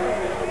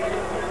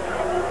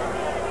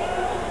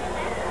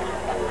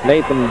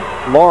 Nathan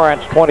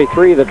Lawrence,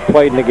 23, that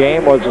played in the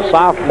game, was a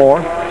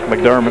sophomore.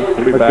 McDermott.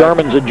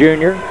 McDermott's a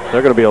junior.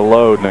 They're going to be a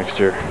load next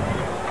year.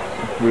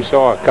 We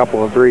saw a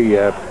couple of 3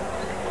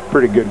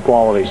 pretty good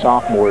quality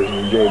sophomores in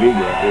the JV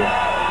game, too.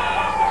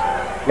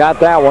 Got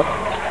that one.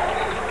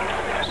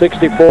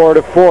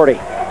 64-40.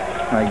 I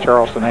think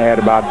Charleston had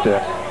about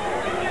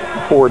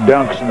 4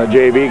 dunks in the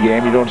JV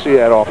game. You don't see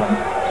that often.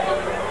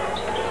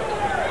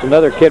 There's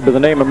another kid by the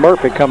name of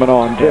Murphy coming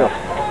on, too.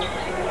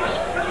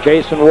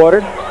 Jason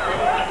Woodard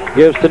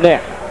gives to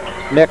Nick.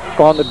 Nick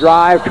on the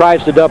drive,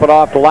 tries to dump it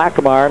off to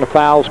Lackameyer, and a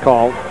foul's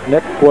called.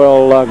 Nick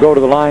will go to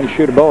the line,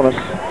 shoot a bonus.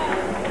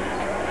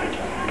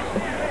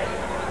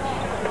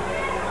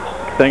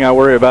 Thing I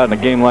worry about in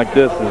a game like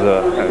this is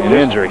an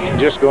injury.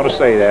 Just going to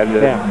say that.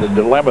 The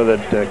dilemma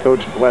that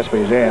Coach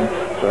Gillespie's in.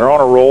 They're on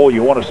a roll.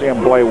 You want to see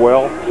them play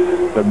well.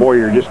 But, boy,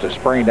 you're just a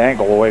sprained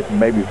ankle away from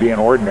maybe being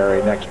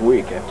ordinary next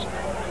week.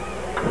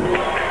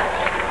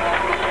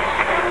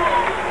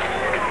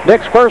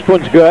 Nick's first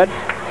one's good.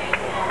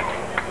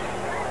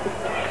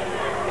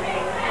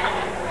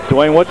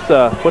 Dwayne, what's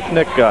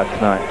Nick got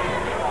tonight?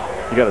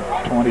 You got a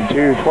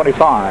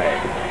 22-25.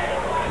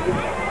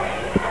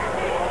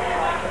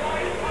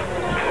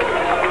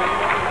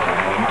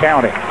 And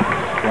counting.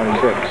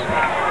 26.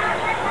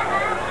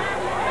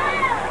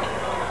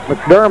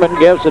 McDermott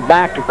gives it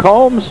back to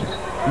Combs.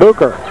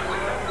 Booker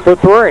for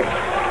 3.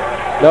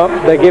 Nope,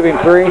 they give him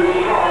 3.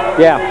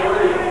 Yeah.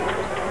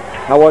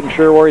 I wasn't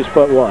sure where his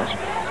foot was.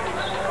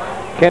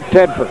 Kent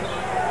Tedford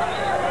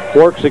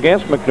works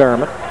against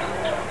McDermott.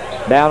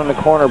 Down in the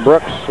corner,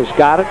 Brooks has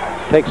got it.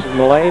 Takes it in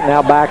the lane,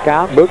 now back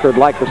out. Booker would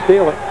like to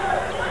steal it.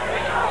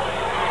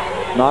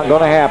 Not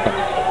going to happen.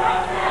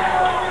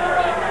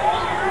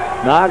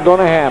 Not going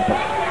to happen.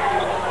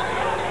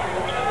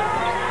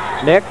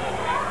 Nick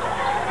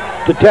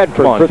to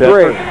Tedford for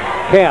 3.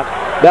 Kent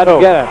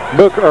doesn't get it.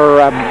 Booker or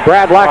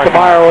Brad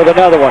Lackameyer with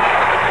another one.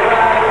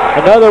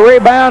 Another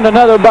rebound,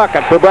 another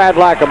bucket for Brad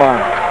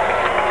Lackameyer.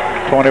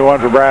 21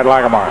 for Brad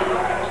Lackameyer.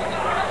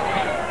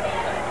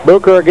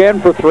 Booker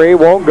again for 3,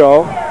 won't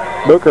go.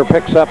 Booker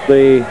picks up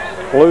the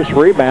loose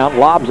rebound,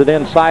 lobs it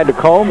inside to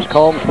Combs.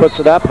 Combs puts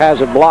it up,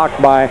 has it blocked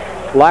by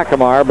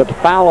Lackameyer, but the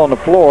foul on the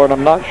floor, and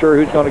I'm not sure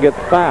who's going to get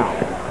the foul.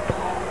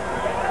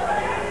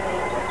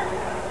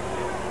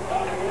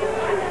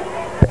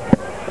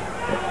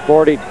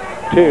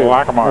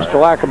 Lackameyer. Mr.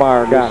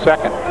 Lackameyer got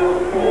second.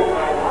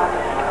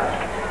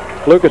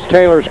 Lucas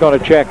Taylor's going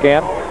to check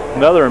in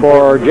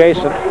for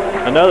Jason.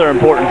 Another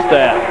important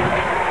stat.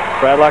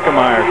 Brad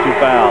Lackameyer, 2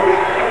 fouls.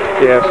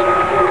 Yes.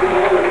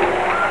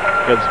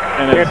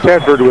 And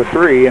Tedford with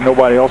 3 and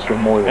nobody else with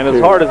more than 2. And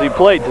as hard as he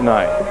played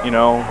tonight, you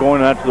know,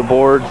 going after the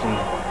boards and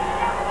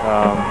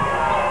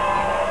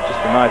just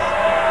a nice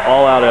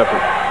all-out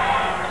effort.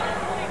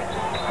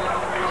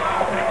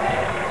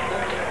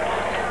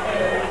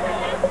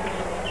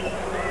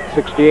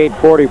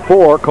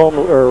 .68-44. Combs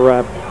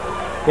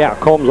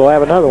will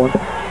have another one.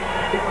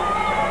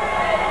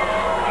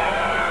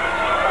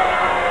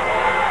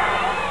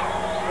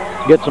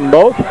 Gets them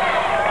both.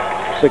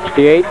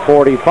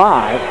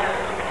 68-45.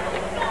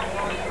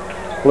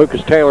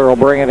 Lucas Taylor will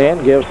bring it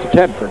in, gives to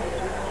Tedford.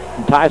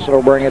 And Tyson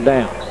will bring it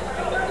down.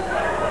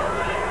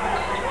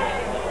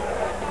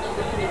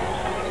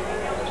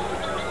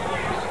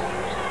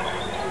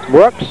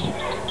 Brooks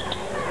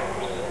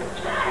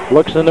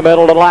looks in the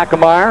middle to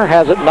Lackameyer,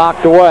 has it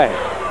knocked away.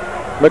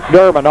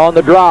 McDermott on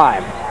the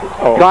drive.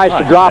 Tries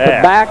to drop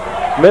it back,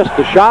 missed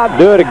the shot,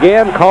 do it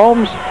again.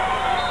 Combs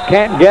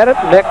can't get it.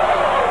 Nick,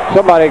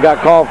 somebody got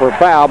called for a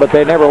foul, but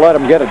they never let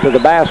him get it to the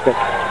basket.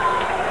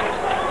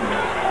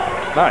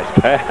 Nice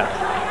pass.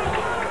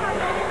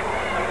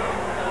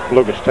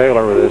 Lucas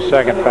Taylor with his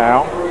second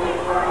foul.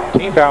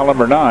 Team foul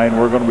number 9.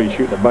 We're going to be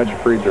shooting a bunch of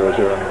free throws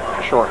here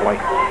shortly.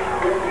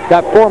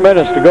 Got 4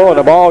 minutes to go in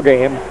the ball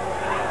game.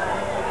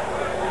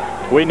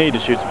 We need to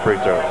shoot some free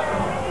throws.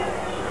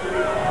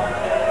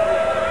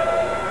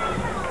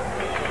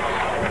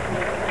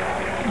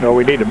 No,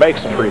 we need to make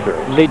some free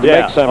throws. Need to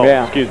make some,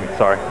 yeah. Excuse me,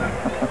 sorry.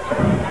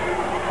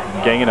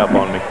 Ganging up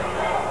on me.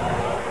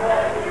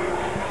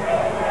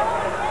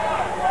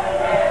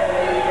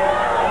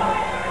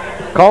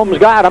 Combs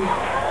got him.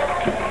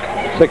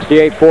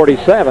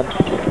 68-47.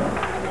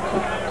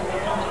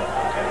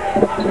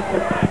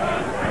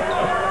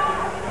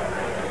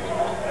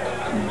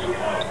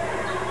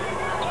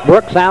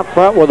 Brooks out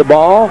front with the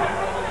ball.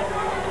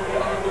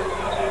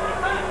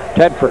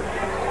 Tedford.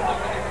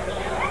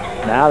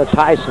 Now to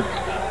Tyson.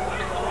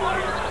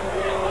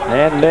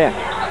 And Nick.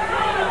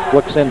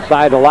 Looks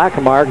inside to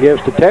Lackamar,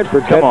 gives to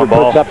Tedford. Tedford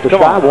puts up the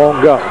shot,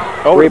 won't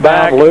go.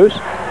 Rebound loose.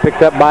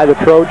 Picked up by the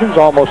Trojans.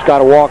 Almost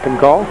got a walking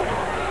call.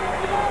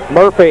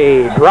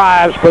 Murphy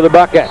drives for the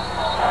bucket.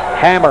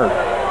 Hammered.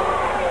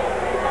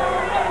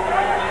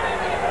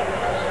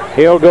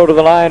 He'll go to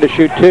the line to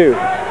shoot 2.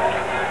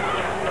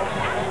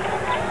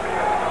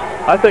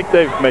 I think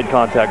they've made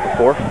contact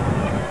before.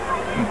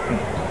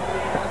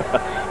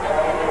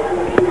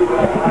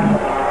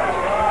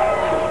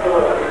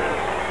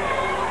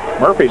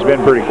 Murphy's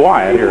been pretty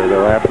quiet here,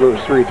 though. After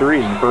those 3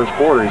 threes in the first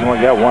quarter, he's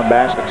only got 1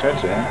 basket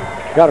since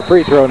then. Got a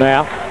free throw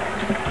now.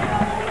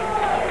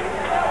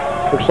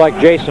 Looks like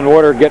Jason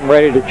Woodard getting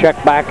ready to check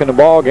back in the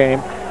ball game,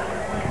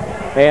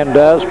 and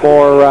does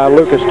for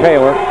Lucas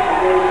Taylor.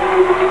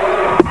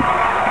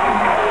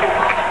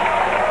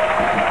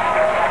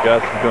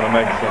 Gus is going to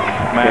make some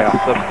mass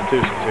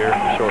substitutions here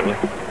shortly.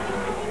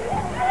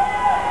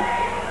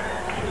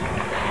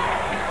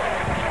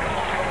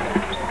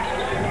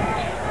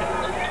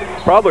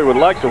 Probably would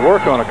like to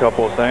work on a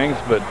couple of things,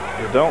 but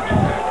you don't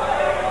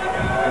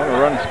want to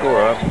run the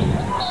score up.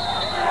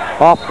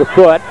 Off the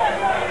foot.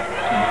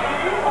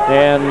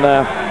 And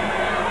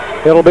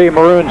it'll be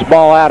Maroons'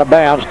 ball out of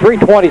bounds.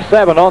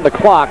 3:27 on the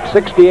clock.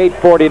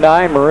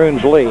 68-49,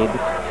 Maroons lead.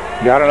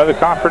 Got another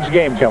conference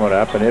game coming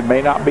up, and it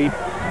may not be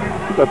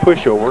a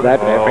pushover.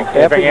 That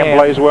Effingham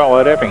plays well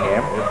at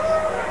Effingham.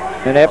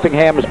 And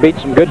Effingham has beat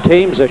some good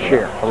teams this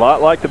year. A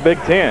lot like the Big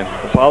Ten.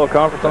 The Apollo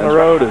Conference on the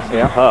road is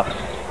tough.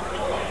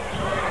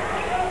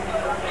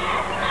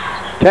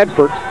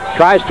 Tedford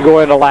tries to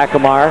go into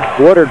Lackamar.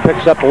 Woodard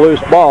picks up a loose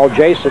ball.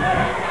 Jason,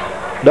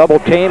 double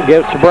team,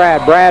 gives to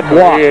Brad. Brad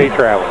walked. He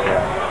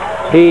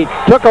traveled. He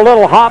took a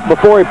little hop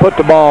before he put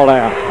the ball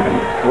down.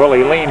 Well,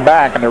 he leaned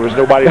back, and there was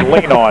nobody to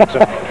lean on,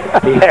 so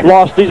he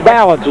lost his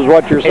balance, is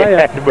what you're saying. He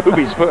had to move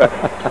his foot.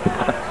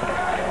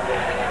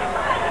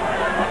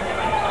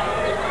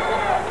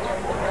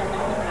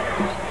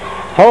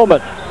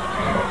 Holman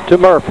to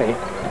Murphy.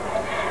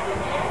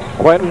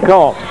 Quentin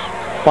Combs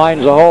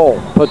finds a hole,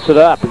 puts it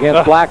up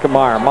against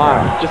Lackamar.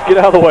 Just get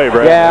out of the way,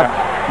 Brad.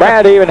 Yeah,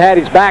 Brad even had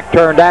his back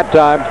turned that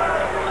time.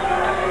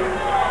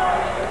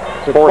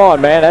 Come on,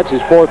 man, that's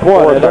his fourth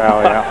one.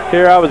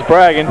 Here I was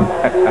bragging,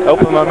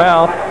 open my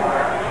mouth.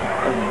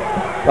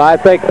 I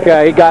think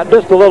he got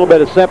just a little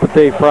bit of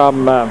sympathy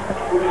from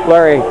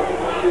Larry.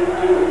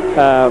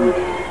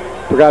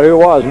 Forgot who it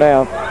was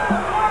now.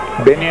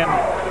 Binion?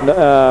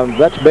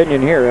 That's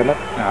Binion here, isn't it?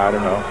 I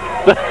don't know.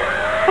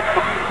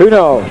 Who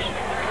knows?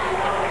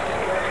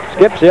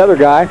 Skips the other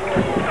guy.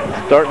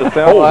 Starting to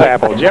sound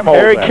like Holzapple, Jim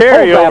Harry Holzapple.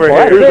 Carey over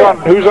here.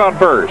 Who's on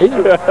first?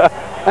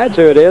 That's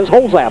who it is,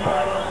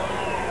 Holzapple.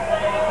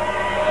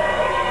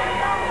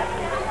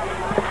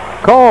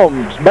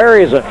 Combs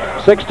buries it.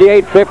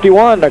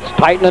 68-51. That's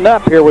tightening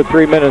up here with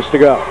 3 minutes to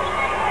go.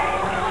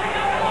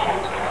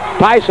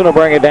 Tyson will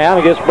bring it down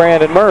against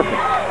Brandon Murphy.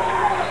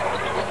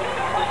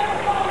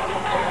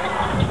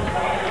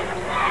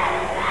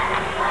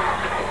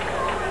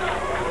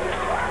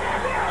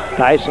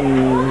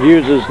 Tyson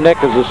uses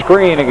Nick as a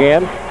screen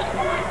again.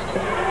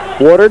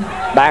 Woodard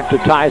back to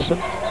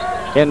Tyson.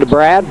 Into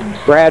Brad.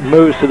 Brad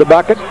moves to the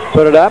bucket.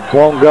 Put it up.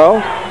 Won't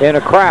go. In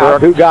a crowd.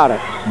 Brooks. Who got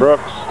it?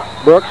 Brooks.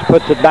 Brooks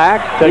puts it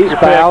back. He's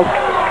fouled.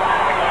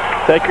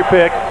 Take your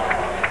pick.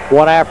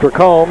 One after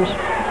Combs.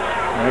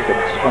 I think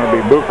it's going to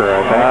be Booker,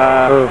 I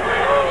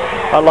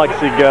think. I'd like to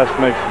see Gus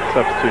make some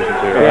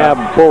substitutions here. Yeah,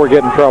 before we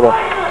get in trouble.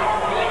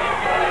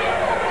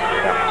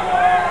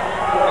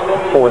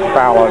 Fourth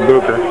foul on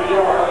Booker.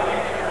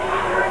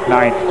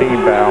 9th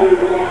team foul.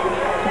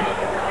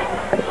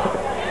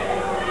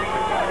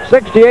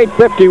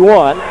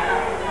 68-51.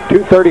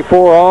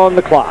 2:34 on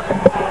the clock.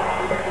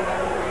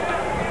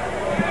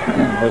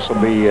 This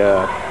will be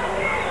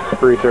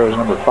free throws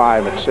number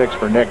 5 and 6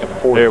 for Nick in the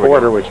fourth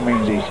quarter, which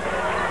means he's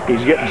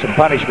getting some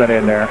punishment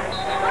in there.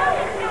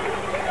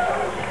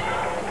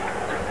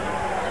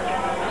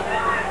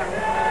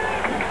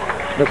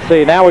 Let's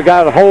see. Now we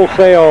got a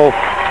wholesale.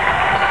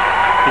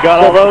 You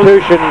got all those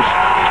substitutions.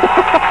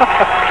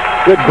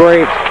 Good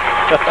grief.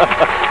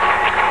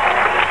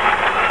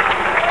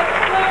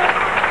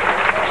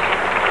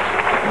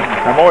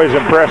 I'm always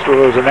impressed with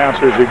those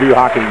announcers who do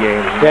hockey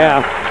games.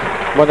 Yeah.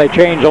 When they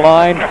change the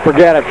line,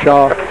 forget it,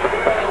 Shaw.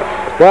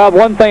 Well,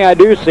 one thing I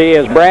do see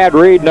is Brad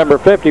Reed, number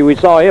 50. We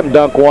saw him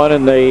dunk one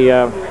in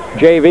the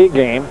JV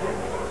game.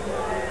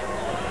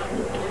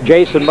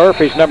 Jason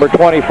Murphy's number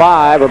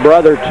 25, a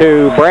brother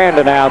to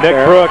Brandon out there.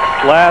 Nick Brooks,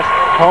 last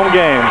home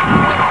game.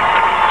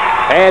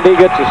 And he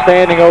gets a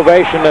standing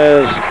ovation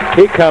as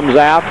he comes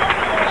out.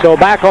 So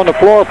back on the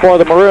floor for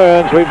the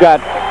Maroons, we've got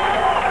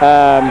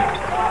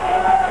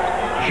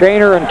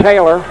Shaner and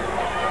Taylor.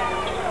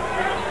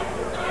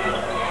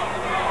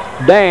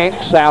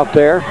 Danks out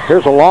there.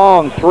 Here's a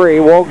long three,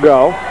 won't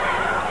go.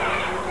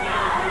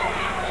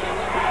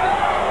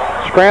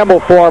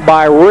 Scrambled for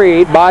by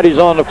Reed. Body's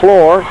on the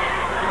floor.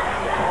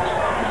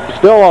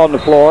 Still on the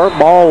floor.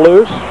 Ball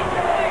loose.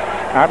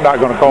 I'm not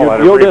going to call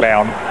that a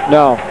rebound.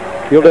 No,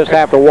 you'll just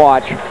have to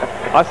watch.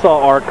 I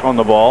saw Ark on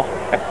the ball.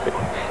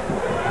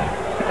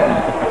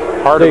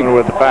 Hardeman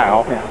with the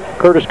foul. Yeah.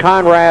 Curtis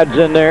Conrad's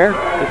in there.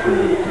 This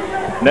is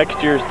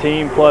next year's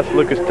team plus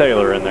Lucas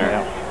Taylor in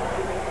there.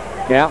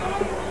 Yeah.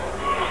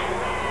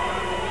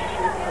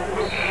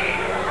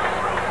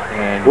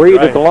 And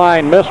Reed at the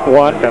line missed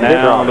one.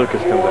 Now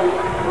Lucas comes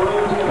in.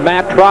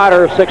 Matt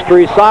Trotter,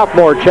 6'3"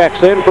 sophomore,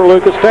 checks in for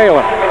Lucas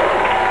Taylor.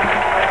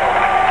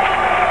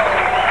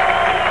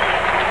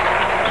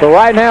 So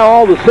right now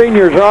all the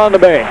seniors are on the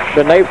bench,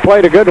 and they've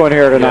played a good one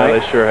here tonight. Yeah,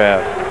 they sure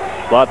have.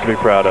 A lot to be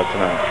proud of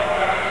tonight.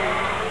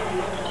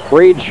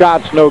 Reed's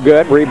shot's no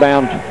good.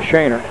 Rebound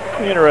Shaner.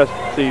 Interested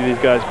to see these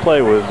guys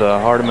play with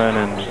Hardeman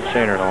and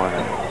Shaner in the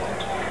lineup.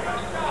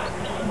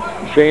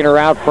 Shaner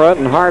out front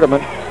and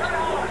Hardeman.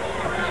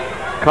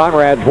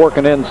 Conrad's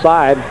working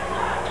inside.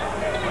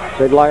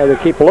 They'd like to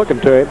keep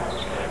looking to him.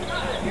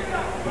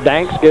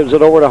 Danks gives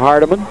it over to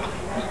Hardeman.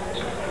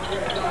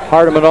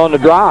 Hardeman on the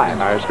drive.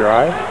 Nice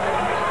drive.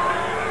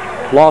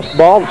 Lost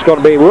ball. It's going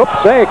to be,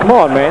 whoops, hey, come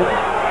on, man.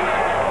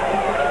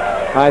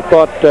 I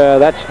thought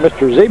that's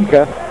Mr.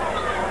 Zibka.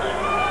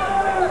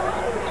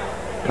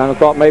 Kind of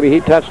thought maybe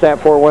he touched that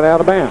before it went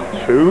out of bounds.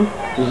 Who?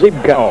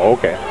 Zibka. Oh,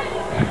 okay.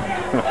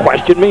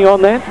 Question me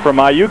on that? From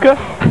Iuka?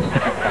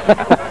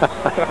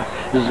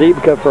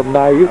 Zibka from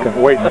Niuka.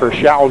 Waiting for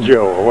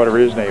Shaljo or whatever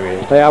his name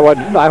is. Hey,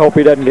 I hope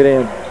he doesn't get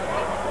in.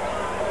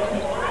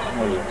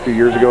 That was a few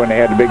years ago, and they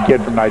had the big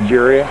kid from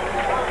Nigeria.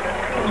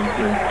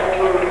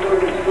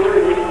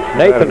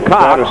 Nathan Cox. Was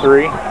that a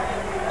three?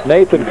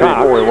 Nathan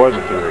Cox. Or it was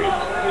a three.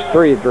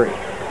 3-3.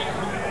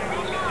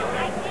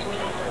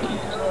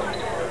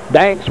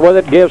 Danks with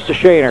it, gives to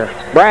Shaner.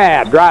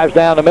 Brad drives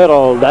down the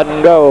middle,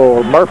 doesn't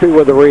go. Murphy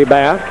with the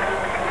rebound.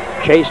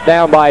 Chased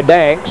down by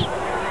Danks.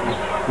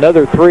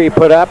 Another three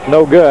put up,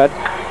 no good.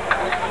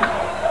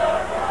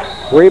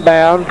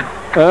 Rebound.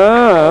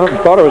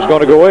 Thought it was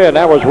going to go in.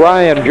 That was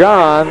Ryan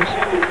Johns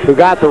who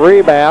got the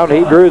rebound.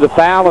 He drew the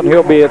foul, and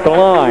he'll be at the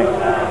line.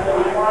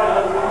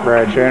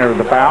 Brad Shaner with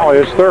the foul,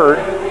 is third.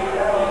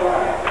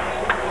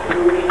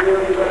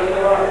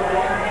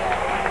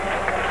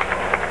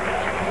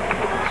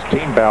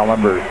 Team foul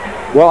number,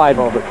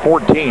 well,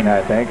 14,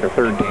 I think, or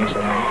 13.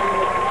 So.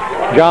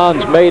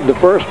 Johns made the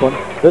first one.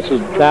 This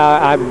is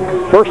now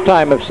first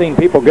time I've seen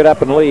people get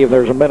up and leave.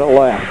 There's a minute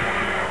left.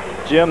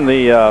 Jim,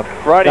 the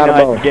Friday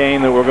night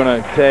game that we're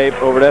going to tape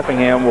over at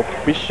Effingham will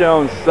be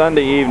shown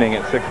Sunday evening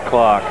at 6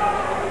 o'clock.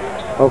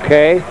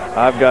 Okay.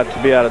 I've got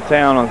to be out of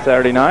town on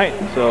Saturday night,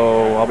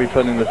 so I'll be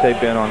putting the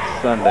tape in on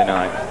Sunday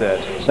night instead.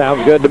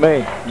 Sounds good to me.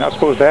 You're not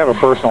supposed to have a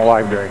personal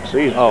life during the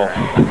season. Oh,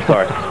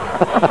 sorry.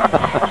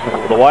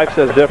 The wife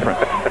says different.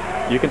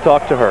 You can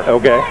talk to her.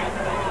 Okay.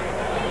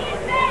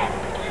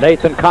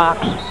 Nathan Cox.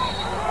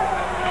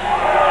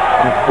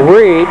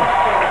 Reed.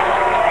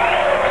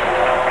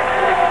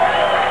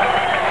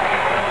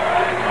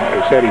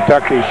 They said he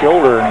tucked his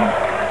shoulder. And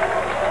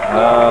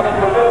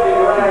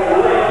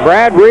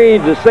Brad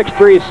Reed's a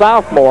 6'3"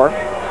 sophomore.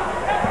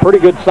 Pretty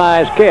good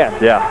sized kid.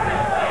 Yeah.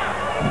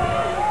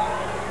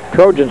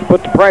 Trojans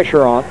put the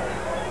pressure on.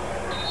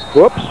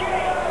 Whoops.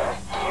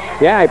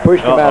 Yeah, he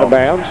pushed him out of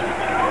bounds.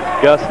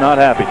 Gus not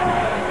happy.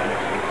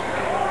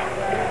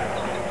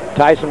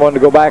 Tyson wanted to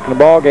go back in the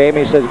ball game.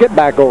 He says, get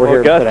back over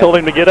here. Gus told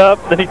him to get up,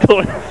 then he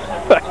told him to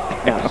back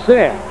down. Now, sit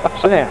down.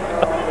 Sit down.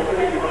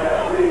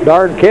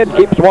 Darn kid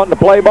keeps wanting to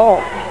play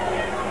ball.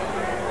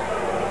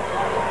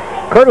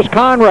 Curtis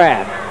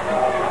Conrad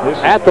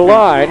at the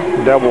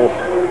line. Double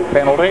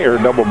penalty or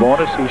double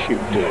bonus, he's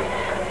shooting two.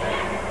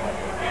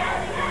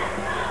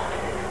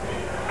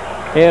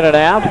 In and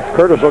out.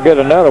 Curtis will get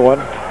another one.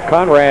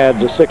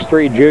 Conrad's a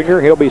 6'3" junior.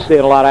 He'll be seeing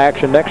a lot of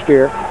action next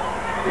year.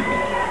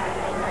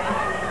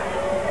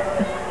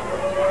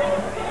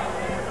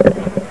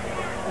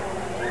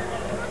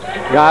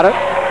 Got it.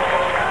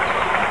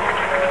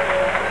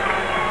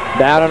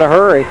 Down in a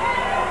hurry.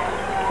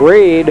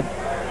 Reed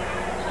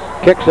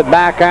kicks it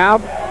back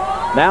out.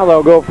 Now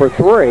they'll go for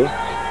three.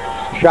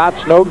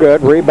 Shot's no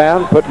good.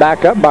 Rebound put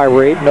back up by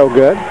Reed. No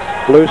good.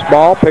 Loose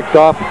ball picked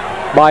off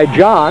by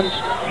Johns.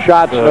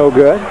 Shot's no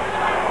good.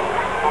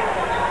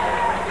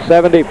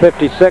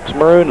 70-56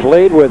 Maroons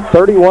lead with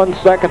 31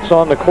 seconds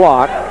on the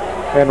clock.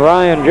 And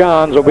Ryan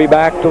Johns will be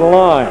back to the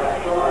line.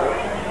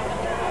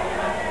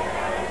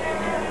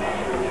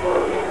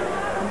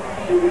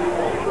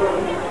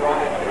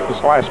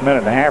 This last minute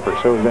and a half or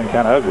so has been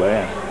kind of ugly.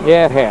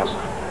 Yeah, it has.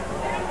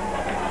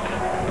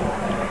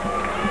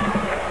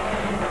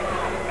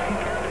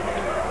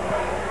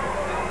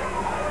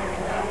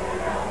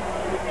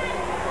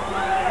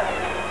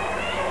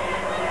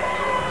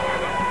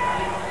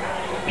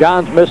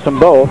 Johns missed them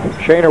both.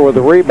 Shaner with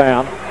the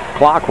rebound.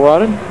 Clock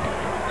running.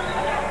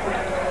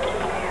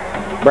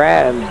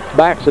 Brad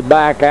backs it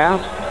back out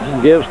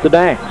and gives to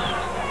Danks.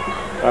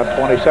 About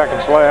 20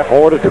 seconds left.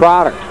 Over to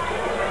Trotter.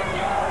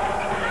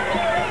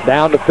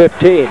 Down to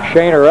 15.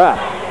 Shaner up.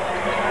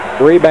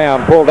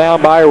 Rebound pulled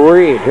down by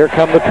Reed. Here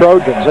come the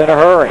Trojans in a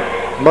hurry.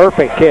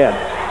 Murphy kid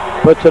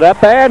puts it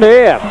up and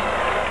in.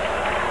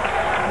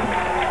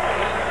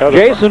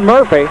 Jason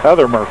Murphy.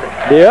 Other Murphy.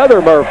 The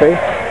other Murphy.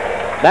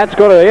 That's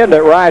going to end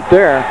it right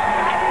there.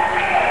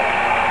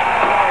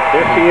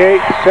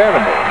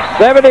 58-70.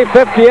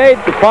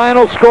 70-58, the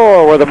final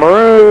score, with the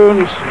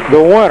Maroons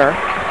the winner.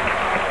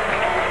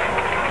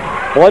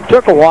 Well, it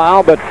took a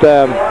while, but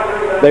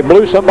they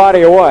blew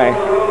somebody away,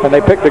 and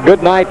they picked a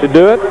good night to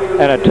do it,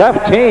 and a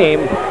tough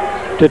team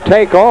to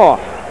take on.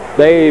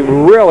 They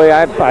really,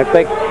 I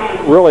think,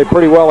 really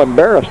pretty well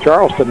embarrassed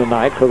Charleston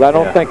tonight, because I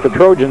don't think the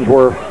Trojans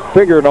were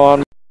figured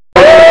on.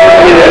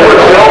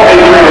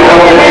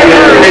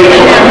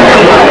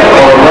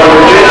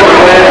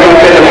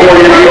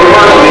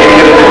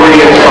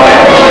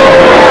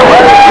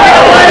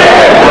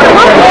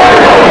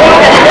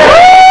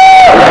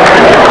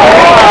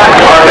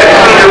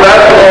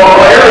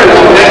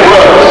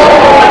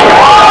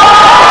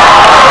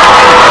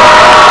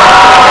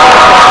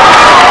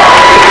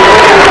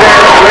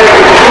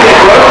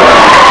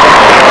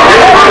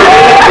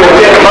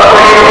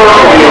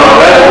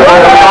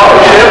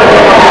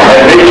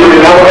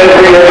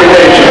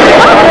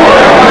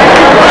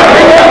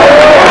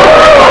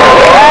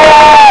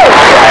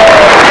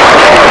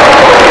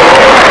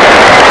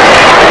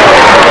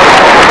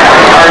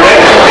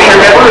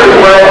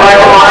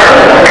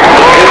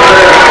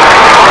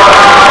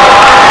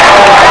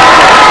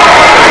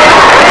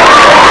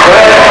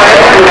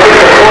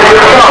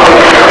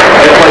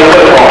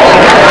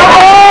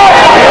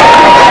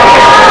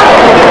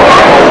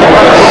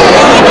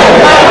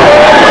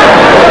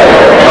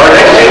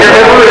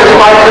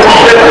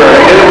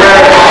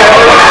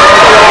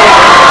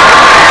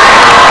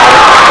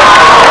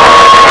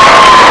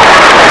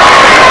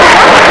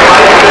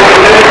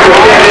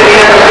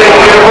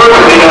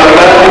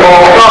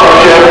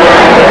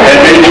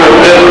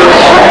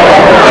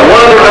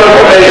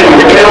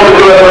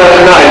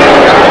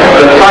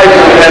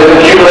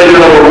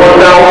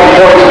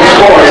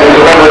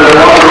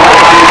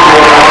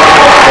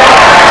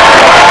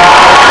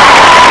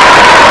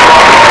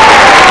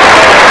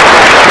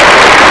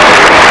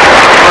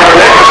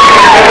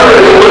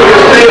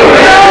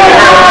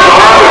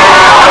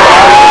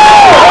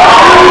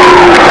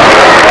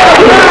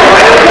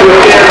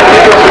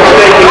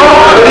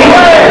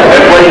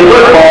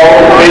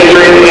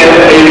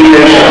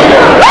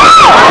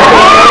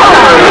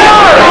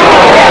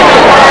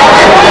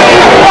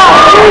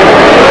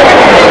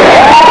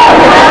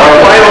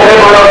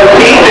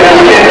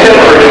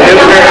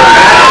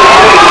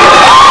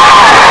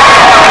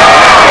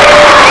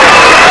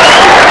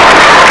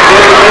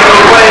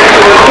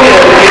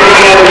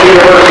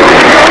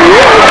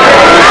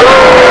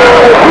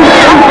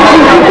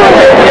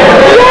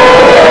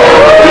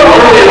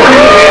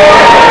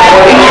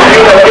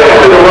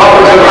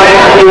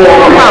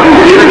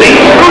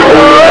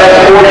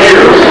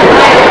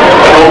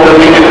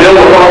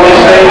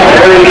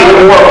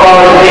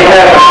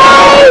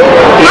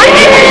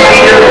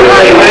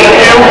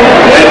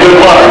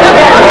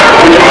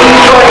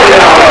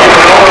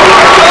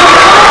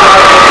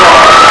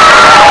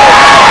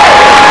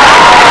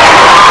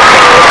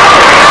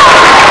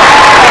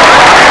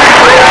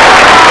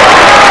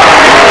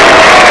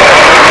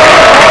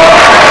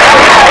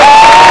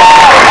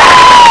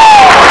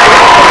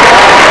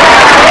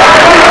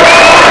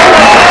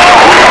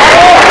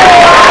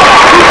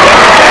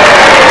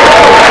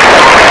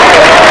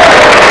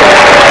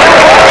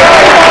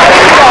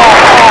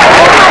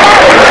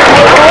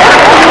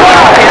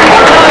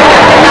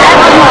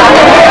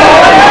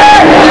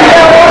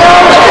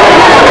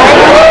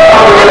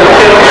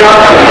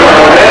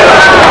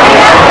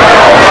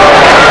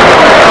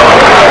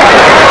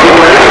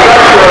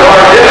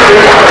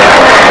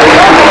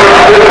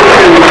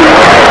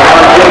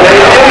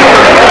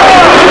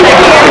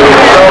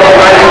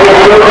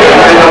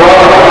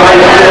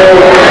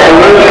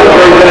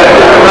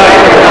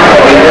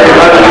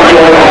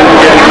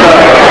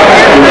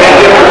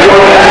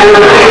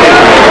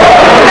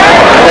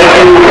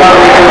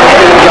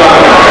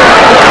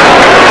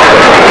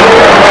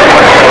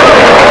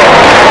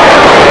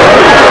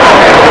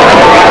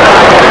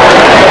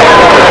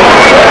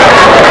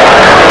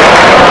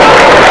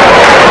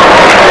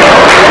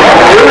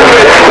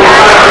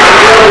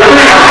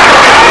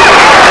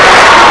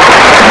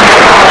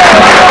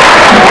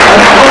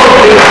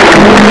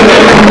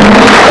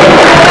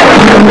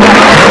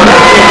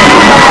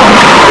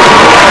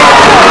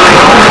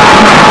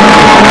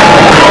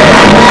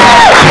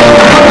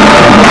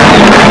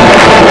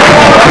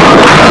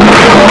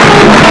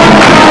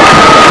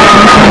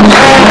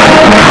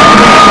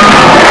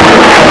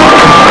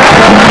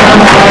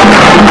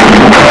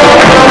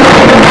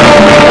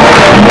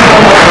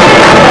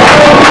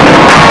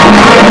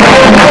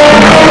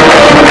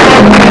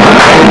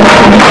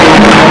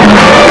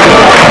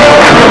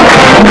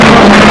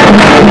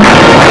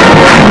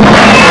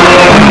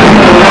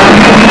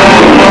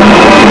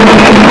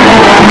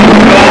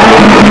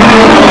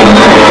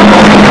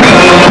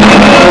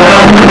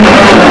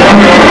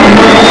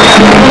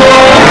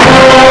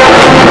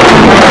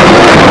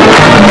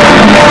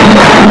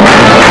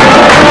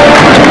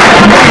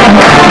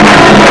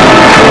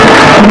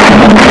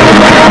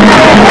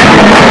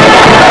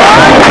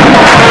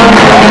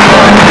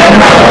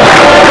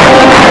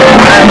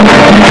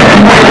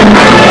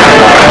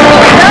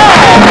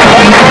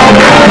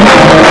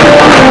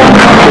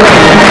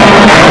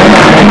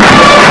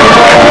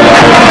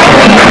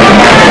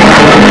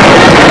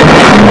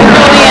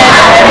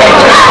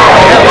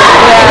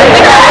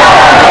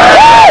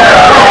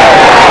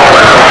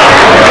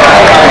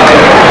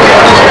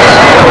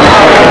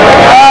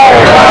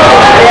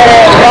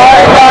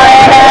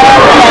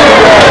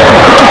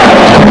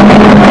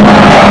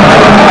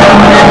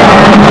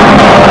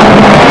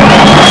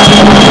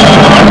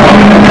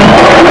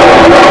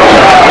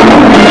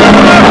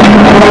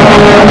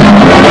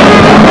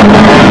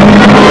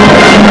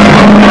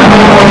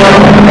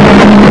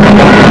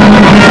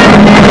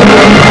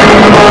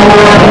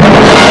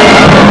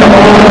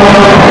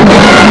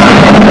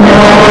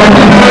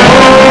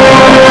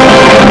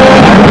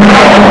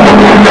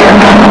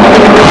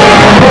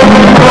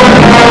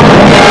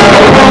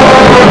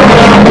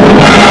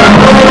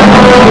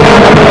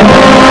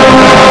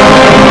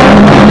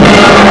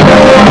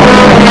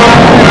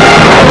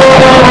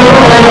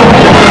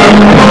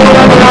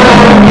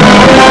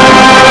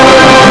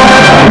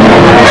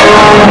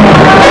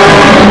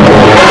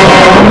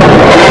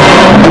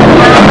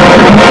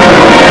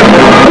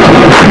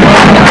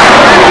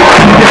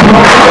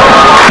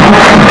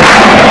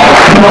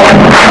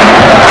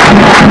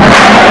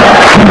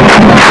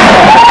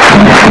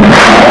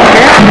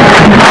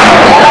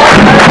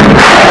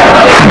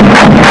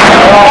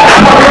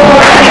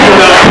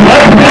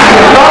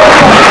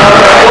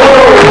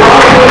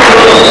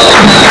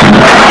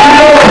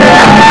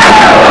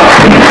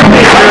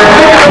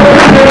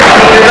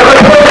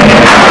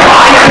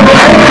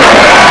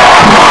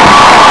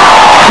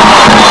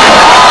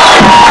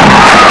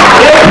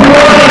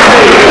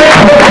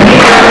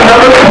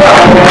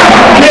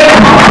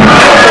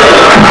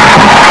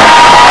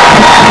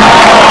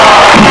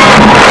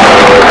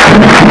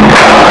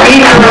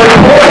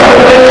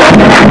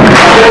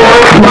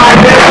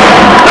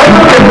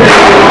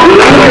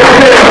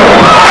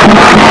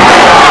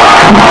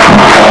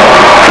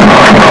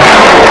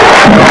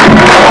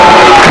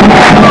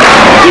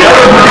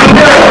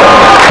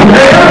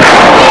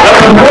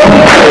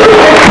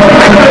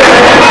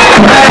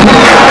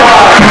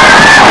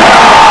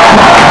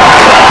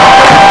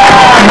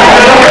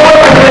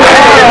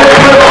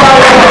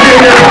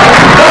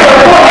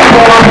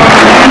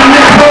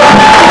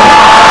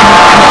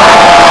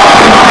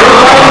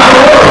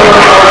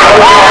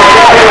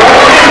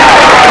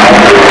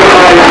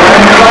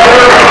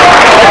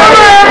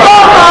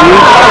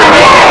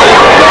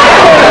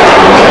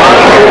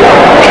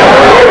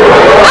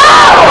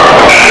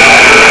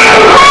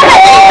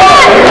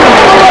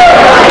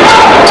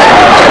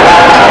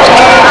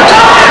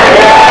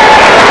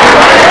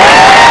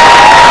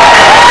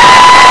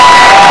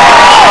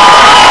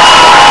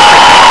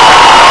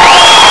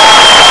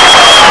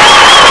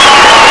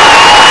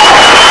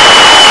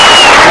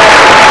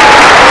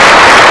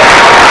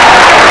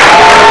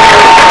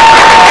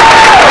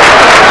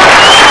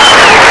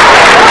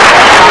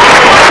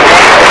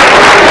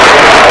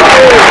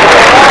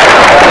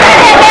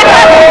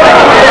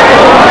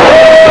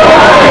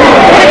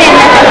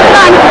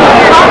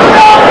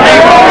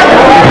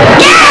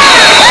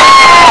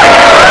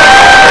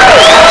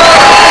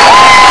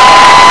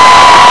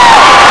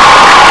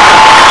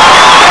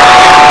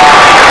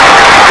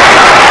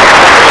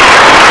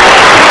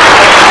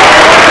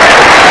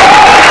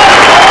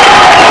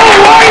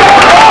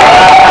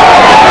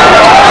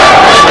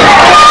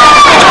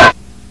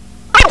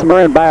 Charleston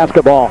Maroon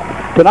basketball.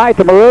 Tonight,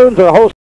 the Maroons are hosting